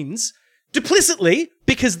Greens duplicitly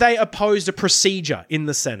because they opposed a procedure in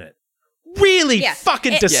the Senate. Really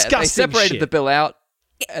fucking disgusting they separated shit. the bill out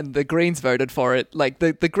and the Greens voted for it.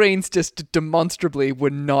 The Greens just demonstrably were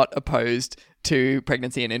not opposed to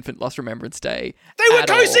Pregnancy and Infant Loss Remembrance Day. They were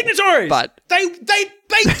at all. co-signatories! But They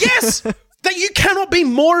yes! That you cannot be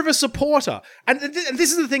more of a supporter. And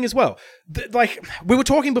this is the thing as well. We were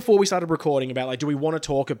talking before we started recording about, do we want to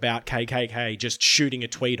talk about KKK just shooting a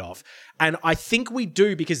tweet off? And I think we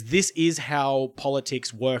do, because this is how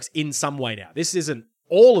politics works in some way now. This isn't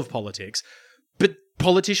all of politics, but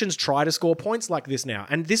politicians try to score points like this now.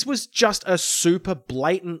 And this was just a super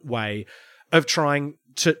blatant way of trying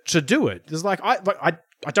to do it. There's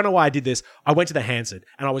I don't know why I did this. I went to the Hansard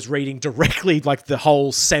and I was reading directly the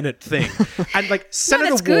whole Senate thing. And Senator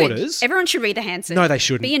that's good. Waters... Everyone should read the Hansard. No, they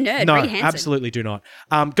shouldn't. Be a nerd. No, read Hansard. absolutely do not.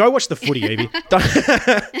 Go watch the footy, Evie.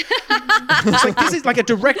 This is a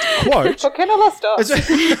direct quote. For Kenala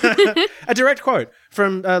stuff. A direct quote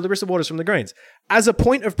from Larissa Waters from the Greens. "As a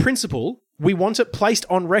point of principle, we want it placed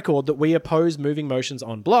on record that we oppose moving motions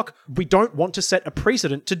en bloc. We don't want to set a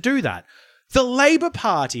precedent to do that. The Labor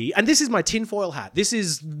Party," and this is my tinfoil hat, this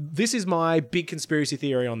is my big conspiracy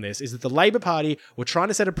theory on this, is that the Labor Party were trying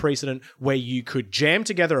to set a precedent where you could jam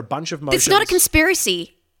together a bunch of motions. It's not a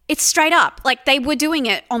conspiracy. It's straight up. They were doing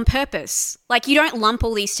it on purpose. You don't lump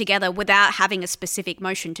all these together without having a specific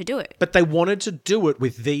motion to do it. But they wanted to do it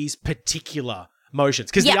with these particular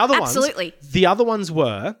motions. Because the other ones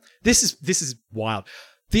were, this is wild.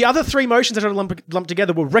 The other 3 motions that are lumped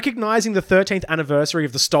together were recognising the 13th anniversary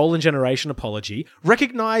of the Stolen Generation apology,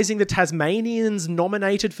 recognising the Tasmanians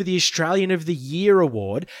nominated for the Australian of the Year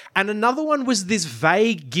award, and another one was this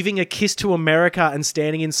vague giving a kiss to America and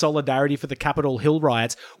standing in solidarity for the Capitol Hill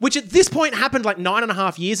riots, which at this point happened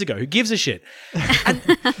 9.5 years ago. Who gives a shit? And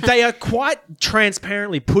they are quite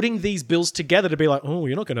transparently putting these bills together to be oh,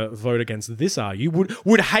 you're not going to vote against this, are you?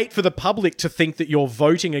 Would hate for the public to think that you're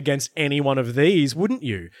voting against any one of these, wouldn't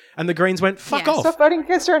you? And the Greens went, fuck off. Stop voting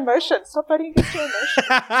against your own motion. Stop voting against your own motion.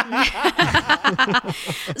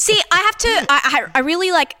 See, I have to, I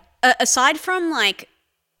really aside from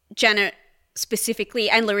Janet specifically,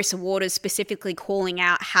 and Larissa Waters specifically calling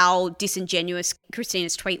out how disingenuous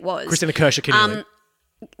Christina's tweet was. Christina Kershaw-Keneally.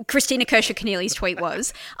 Christina Kershaw-Keneally's tweet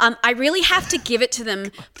was. I really have to give it to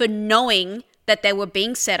them for knowing that they were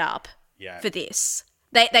being set up for this.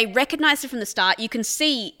 They recognized it from the start. You can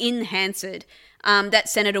see in Hansard that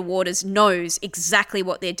Senator Waters knows exactly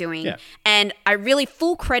what they're doing. Yeah. And I really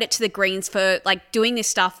full credit to the Greens for like doing this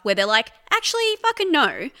stuff where they're like, actually, fucking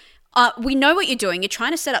no. We know what you're doing. You're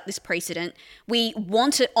trying to set up this precedent. We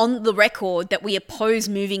want it on the record that we oppose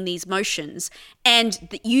moving these motions.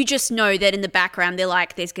 And you just know that in the background, they're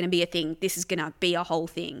like, there's going to be a thing. This is going to be a whole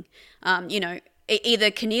thing.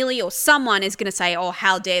 Either Keneally or someone is going to say, oh,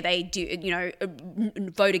 how dare they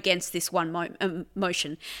vote against this one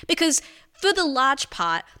motion. Because for the large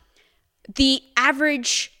part, the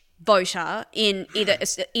average voter in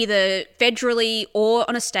either federally or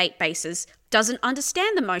on a state basis doesn't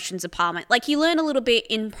understand the motions of parliament. Like, you learn a little bit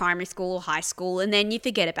in primary school or high school and then you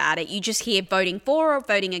forget about it. You just hear voting for or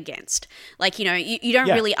voting against. Like, you don't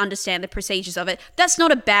really understand the procedures of it. That's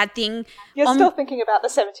not a bad thing. You're still thinking about the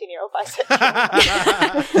 17-year-old bisexual.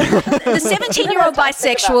 The 17-year-old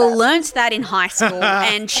bisexual learnt that in high school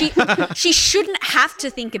and she shouldn't have to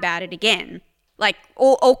think about it again. Like,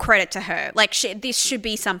 all credit to her. Like, this should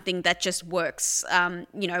be something that just works,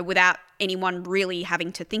 without anyone really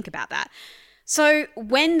having to think about that. So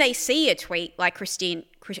when they see a tweet like Christine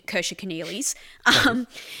Kershaw-Keneally's, they're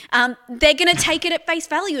going to take it at face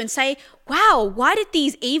value and say, wow, why did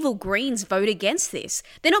these evil Greens vote against this?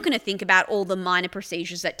 They're not going to think about all the minor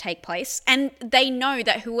procedures that take place. And they know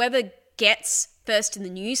that whoever gets first in the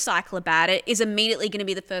news cycle about it is immediately going to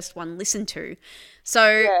be the first one listened to.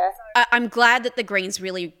 So I'm glad that the Greens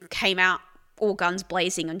really came out all guns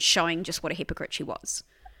blazing and showing just what a hypocrite she was.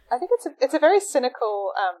 I think it's a very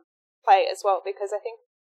cynical play as well, because I think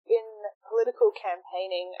in political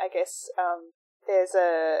campaigning, I guess there's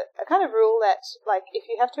a kind of rule that, like, if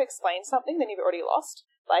you have to explain something, then you've already lost.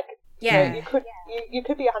 Like, you could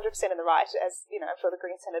be 100% in the right, as I'm sure the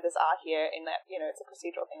Green senators are here, in that it's a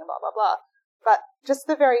procedural thing and blah blah blah. But just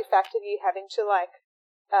the very fact of you having to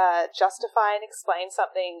justify and explain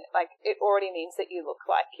something, like, it already means that you look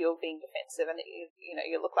like you're being defensive and that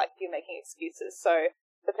you look like you're making excuses. So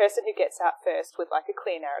the person who gets out first with like a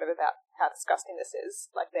clear narrative about how disgusting this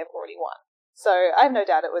is, like, they've already won. So I have no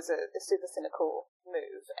doubt it was a super cynical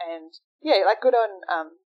move, and good on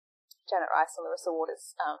Janet Rice and Larissa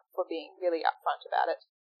Waters for being really upfront about it.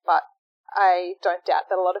 But I don't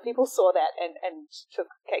doubt that a lot of people saw that and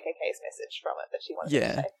took KKK's message from it that she wanted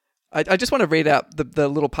to say. I just want to read out the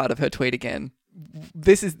little part of her tweet again.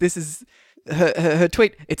 This is her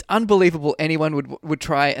tweet. It's unbelievable anyone would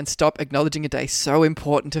try and stop acknowledging a day so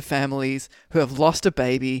important to families who have lost a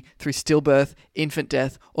baby through stillbirth, infant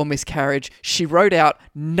death, or miscarriage. She wrote out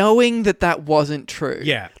knowing that wasn't true.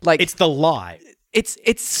 Yeah, like, it's the lie. It's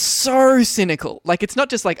so cynical. Like, it's not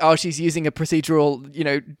just like, oh, she's using a procedural,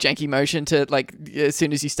 janky motion to, like, as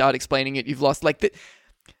soon as you start explaining it, you've lost. Like,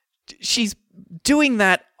 she's doing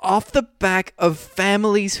that off the back of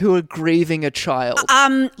families who are grieving a child.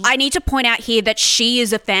 I need to point out here that she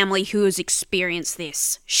is a family who has experienced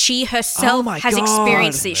this. She herself has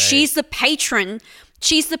experienced this. She's the patron.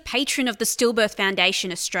 She's the patron of the Stillbirth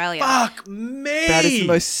Foundation Australia. Fuck me. That is the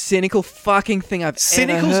most cynical fucking thing I've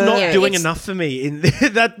Cynical's ever heard. not doing enough for me.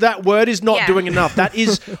 That word is not doing enough. That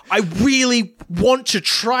is, I really want to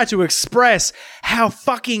try to express how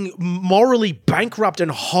fucking morally bankrupt and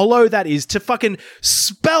hollow that is, to fucking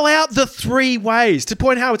spell out the three ways, to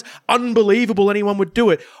point how it's unbelievable anyone would do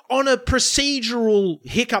it on a procedural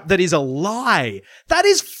hiccup that is a lie. That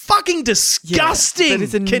is fucking disgusting. That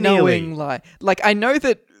is a knowing lie. Like, I know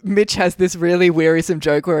that Mitch has this really wearisome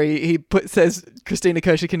joke where he says Christina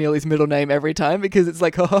Kershaw-Keneally's middle name every time because it's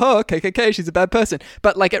like, KKK, she's a bad person.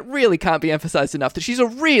 But, like, it really can't be emphasized enough that she's a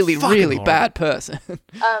really, really bad person.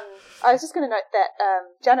 I was just going to note that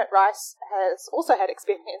Janet Rice has also had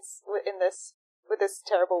experience with this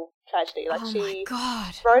terrible tragedy. Like, she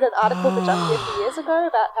wrote an article for Junkie a few years ago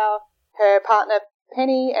about how her partner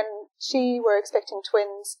Penny and she were expecting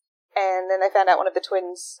twins, and then they found out one of the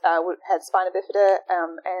twins had spina bifida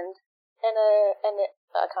and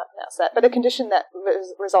I can't pronounce that, but a condition that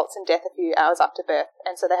results in death a few hours after birth,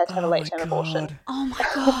 and so they had to have a late-term abortion. Oh my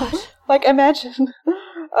God. Like, imagine.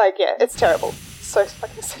 Like, yeah, it's terrible. So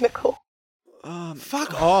fucking cynical.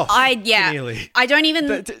 Fuck off. I don't even.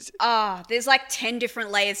 There's like 10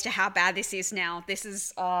 different layers to how bad this is now. This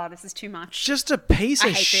is too much. Just a piece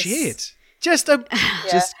of shit. Just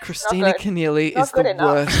Christina Keneally is the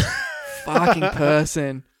worst fucking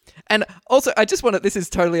person. And also, I just want to. This is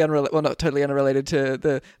totally unrelated. Well, not totally unrelated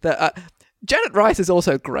to Janet Rice is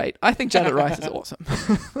also great. I think Janet Rice is awesome.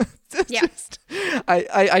 Yeah.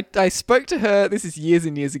 I spoke to her, this is years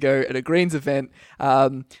and years ago, at a Greens event. I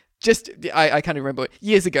can't even remember,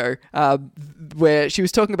 years ago, where she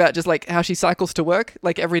was talking about just like how she cycles to work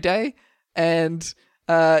like every day and,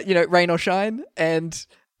 rain or shine. And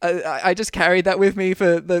I just carried that with me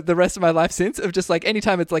for the rest of my life since, of just like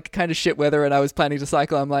anytime it's like kind of shit weather and I was planning to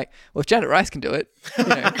cycle, I'm like, well, if Janet Rice can do it,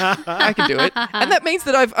 I can do it. And that means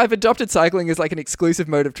that I've adopted cycling as like an exclusive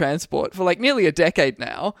mode of transport for like nearly a decade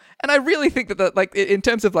now. And I really think that like in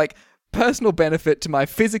terms of like personal benefit to my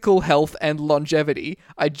physical health and longevity,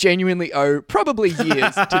 I genuinely owe probably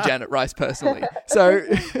years to Janet Rice personally. So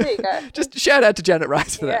There you go. just shout out to Janet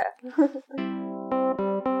Rice for that. Yeah.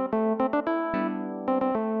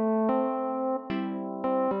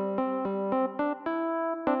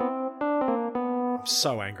 I'm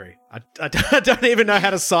so angry. I don't even know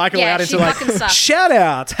how to cycle Yeah, out she into like fucking sucks. shout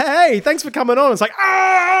out. Hey, thanks for coming on. It's like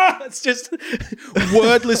it's just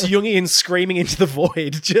wordless Jungian screaming into the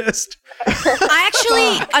void. Just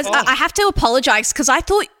I have to apologize because I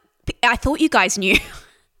thought you guys knew.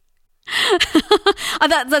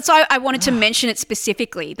 That's why I wanted to mention it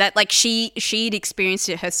specifically, that like she'd experienced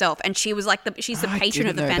it herself, and she was like she's the I patron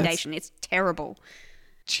of the didn't know. foundation. It's terrible.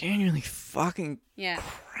 Genuinely fucking Yeah.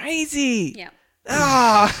 crazy. Yeah.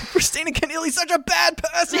 Christina Keneally's such a bad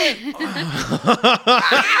person.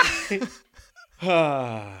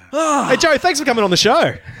 Hey Joe, thanks for coming on the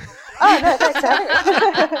show. Oh, no, thanks for having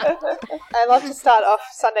me. I love to start off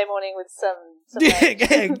Sunday morning with some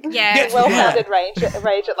rage. Yeah. Well-founded rage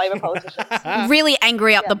at Labor politicians. Really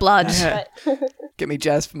angry up the blood. Right. Get me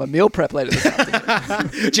jazzed for my meal prep later this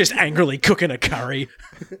afternoon. Just angrily cooking a curry.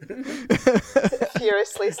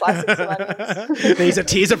 Furiously slicing some onions. These are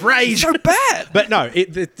tears of rage. So bad. But no,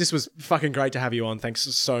 this was fucking great to have you on. Thanks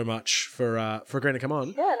so much for agreeing to come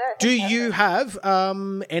on. Yeah, no. Do you have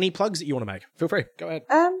any plugs that you want to make? Feel free. Go ahead.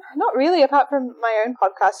 Not really, apart from my own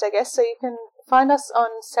podcast, I guess. So you can find us on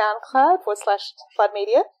SoundCloud/Flood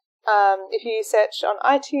Media. If you search on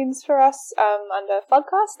iTunes for us under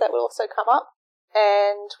Floodcast, that will also come up.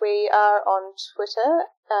 And we are on Twitter,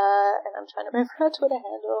 and I'm trying to remember our Twitter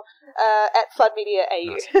handle, at Flood Media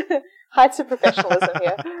AU. Nice. Heights of professionalism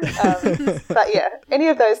here. But yeah, any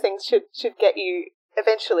of those things should get you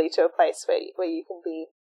eventually to a place where you can be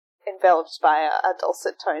enveloped by our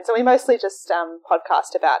dulcet tones. And we mostly just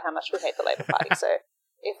podcast about how much we hate the Labour Party. So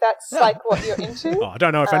if that's like what you're into... I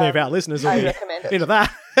don't know if any of our listeners will I be recommend it. into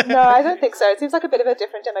that. No, I don't think so. It seems like a bit of a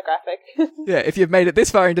different demographic. Yeah, if you've made it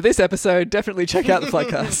this far into this episode, definitely check out the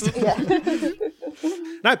podcast. Yeah.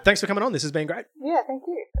 No, thanks for coming on. This has been great. Yeah, thank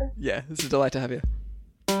you. Yeah, it's a delight to have you.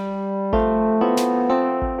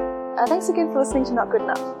 Thanks again for listening to Not Good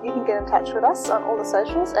Enough. You can get in touch with us on all the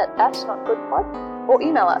socials at @NotGoodPod or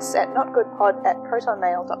email us at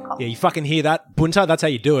notgoodpod@protonmail.com. Yeah, you fucking hear that, Bunta? That's how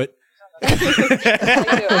you do it.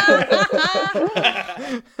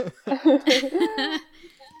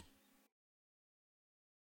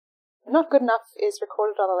 Not Good Enough is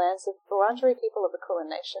recorded on the lands of the Wurundjeri people of the Kulin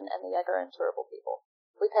Nation and the Yagara and Turrbal people.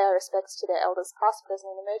 We pay our respects to their elders past,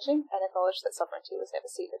 present and emerging and acknowledge that sovereignty was never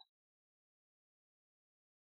ceded.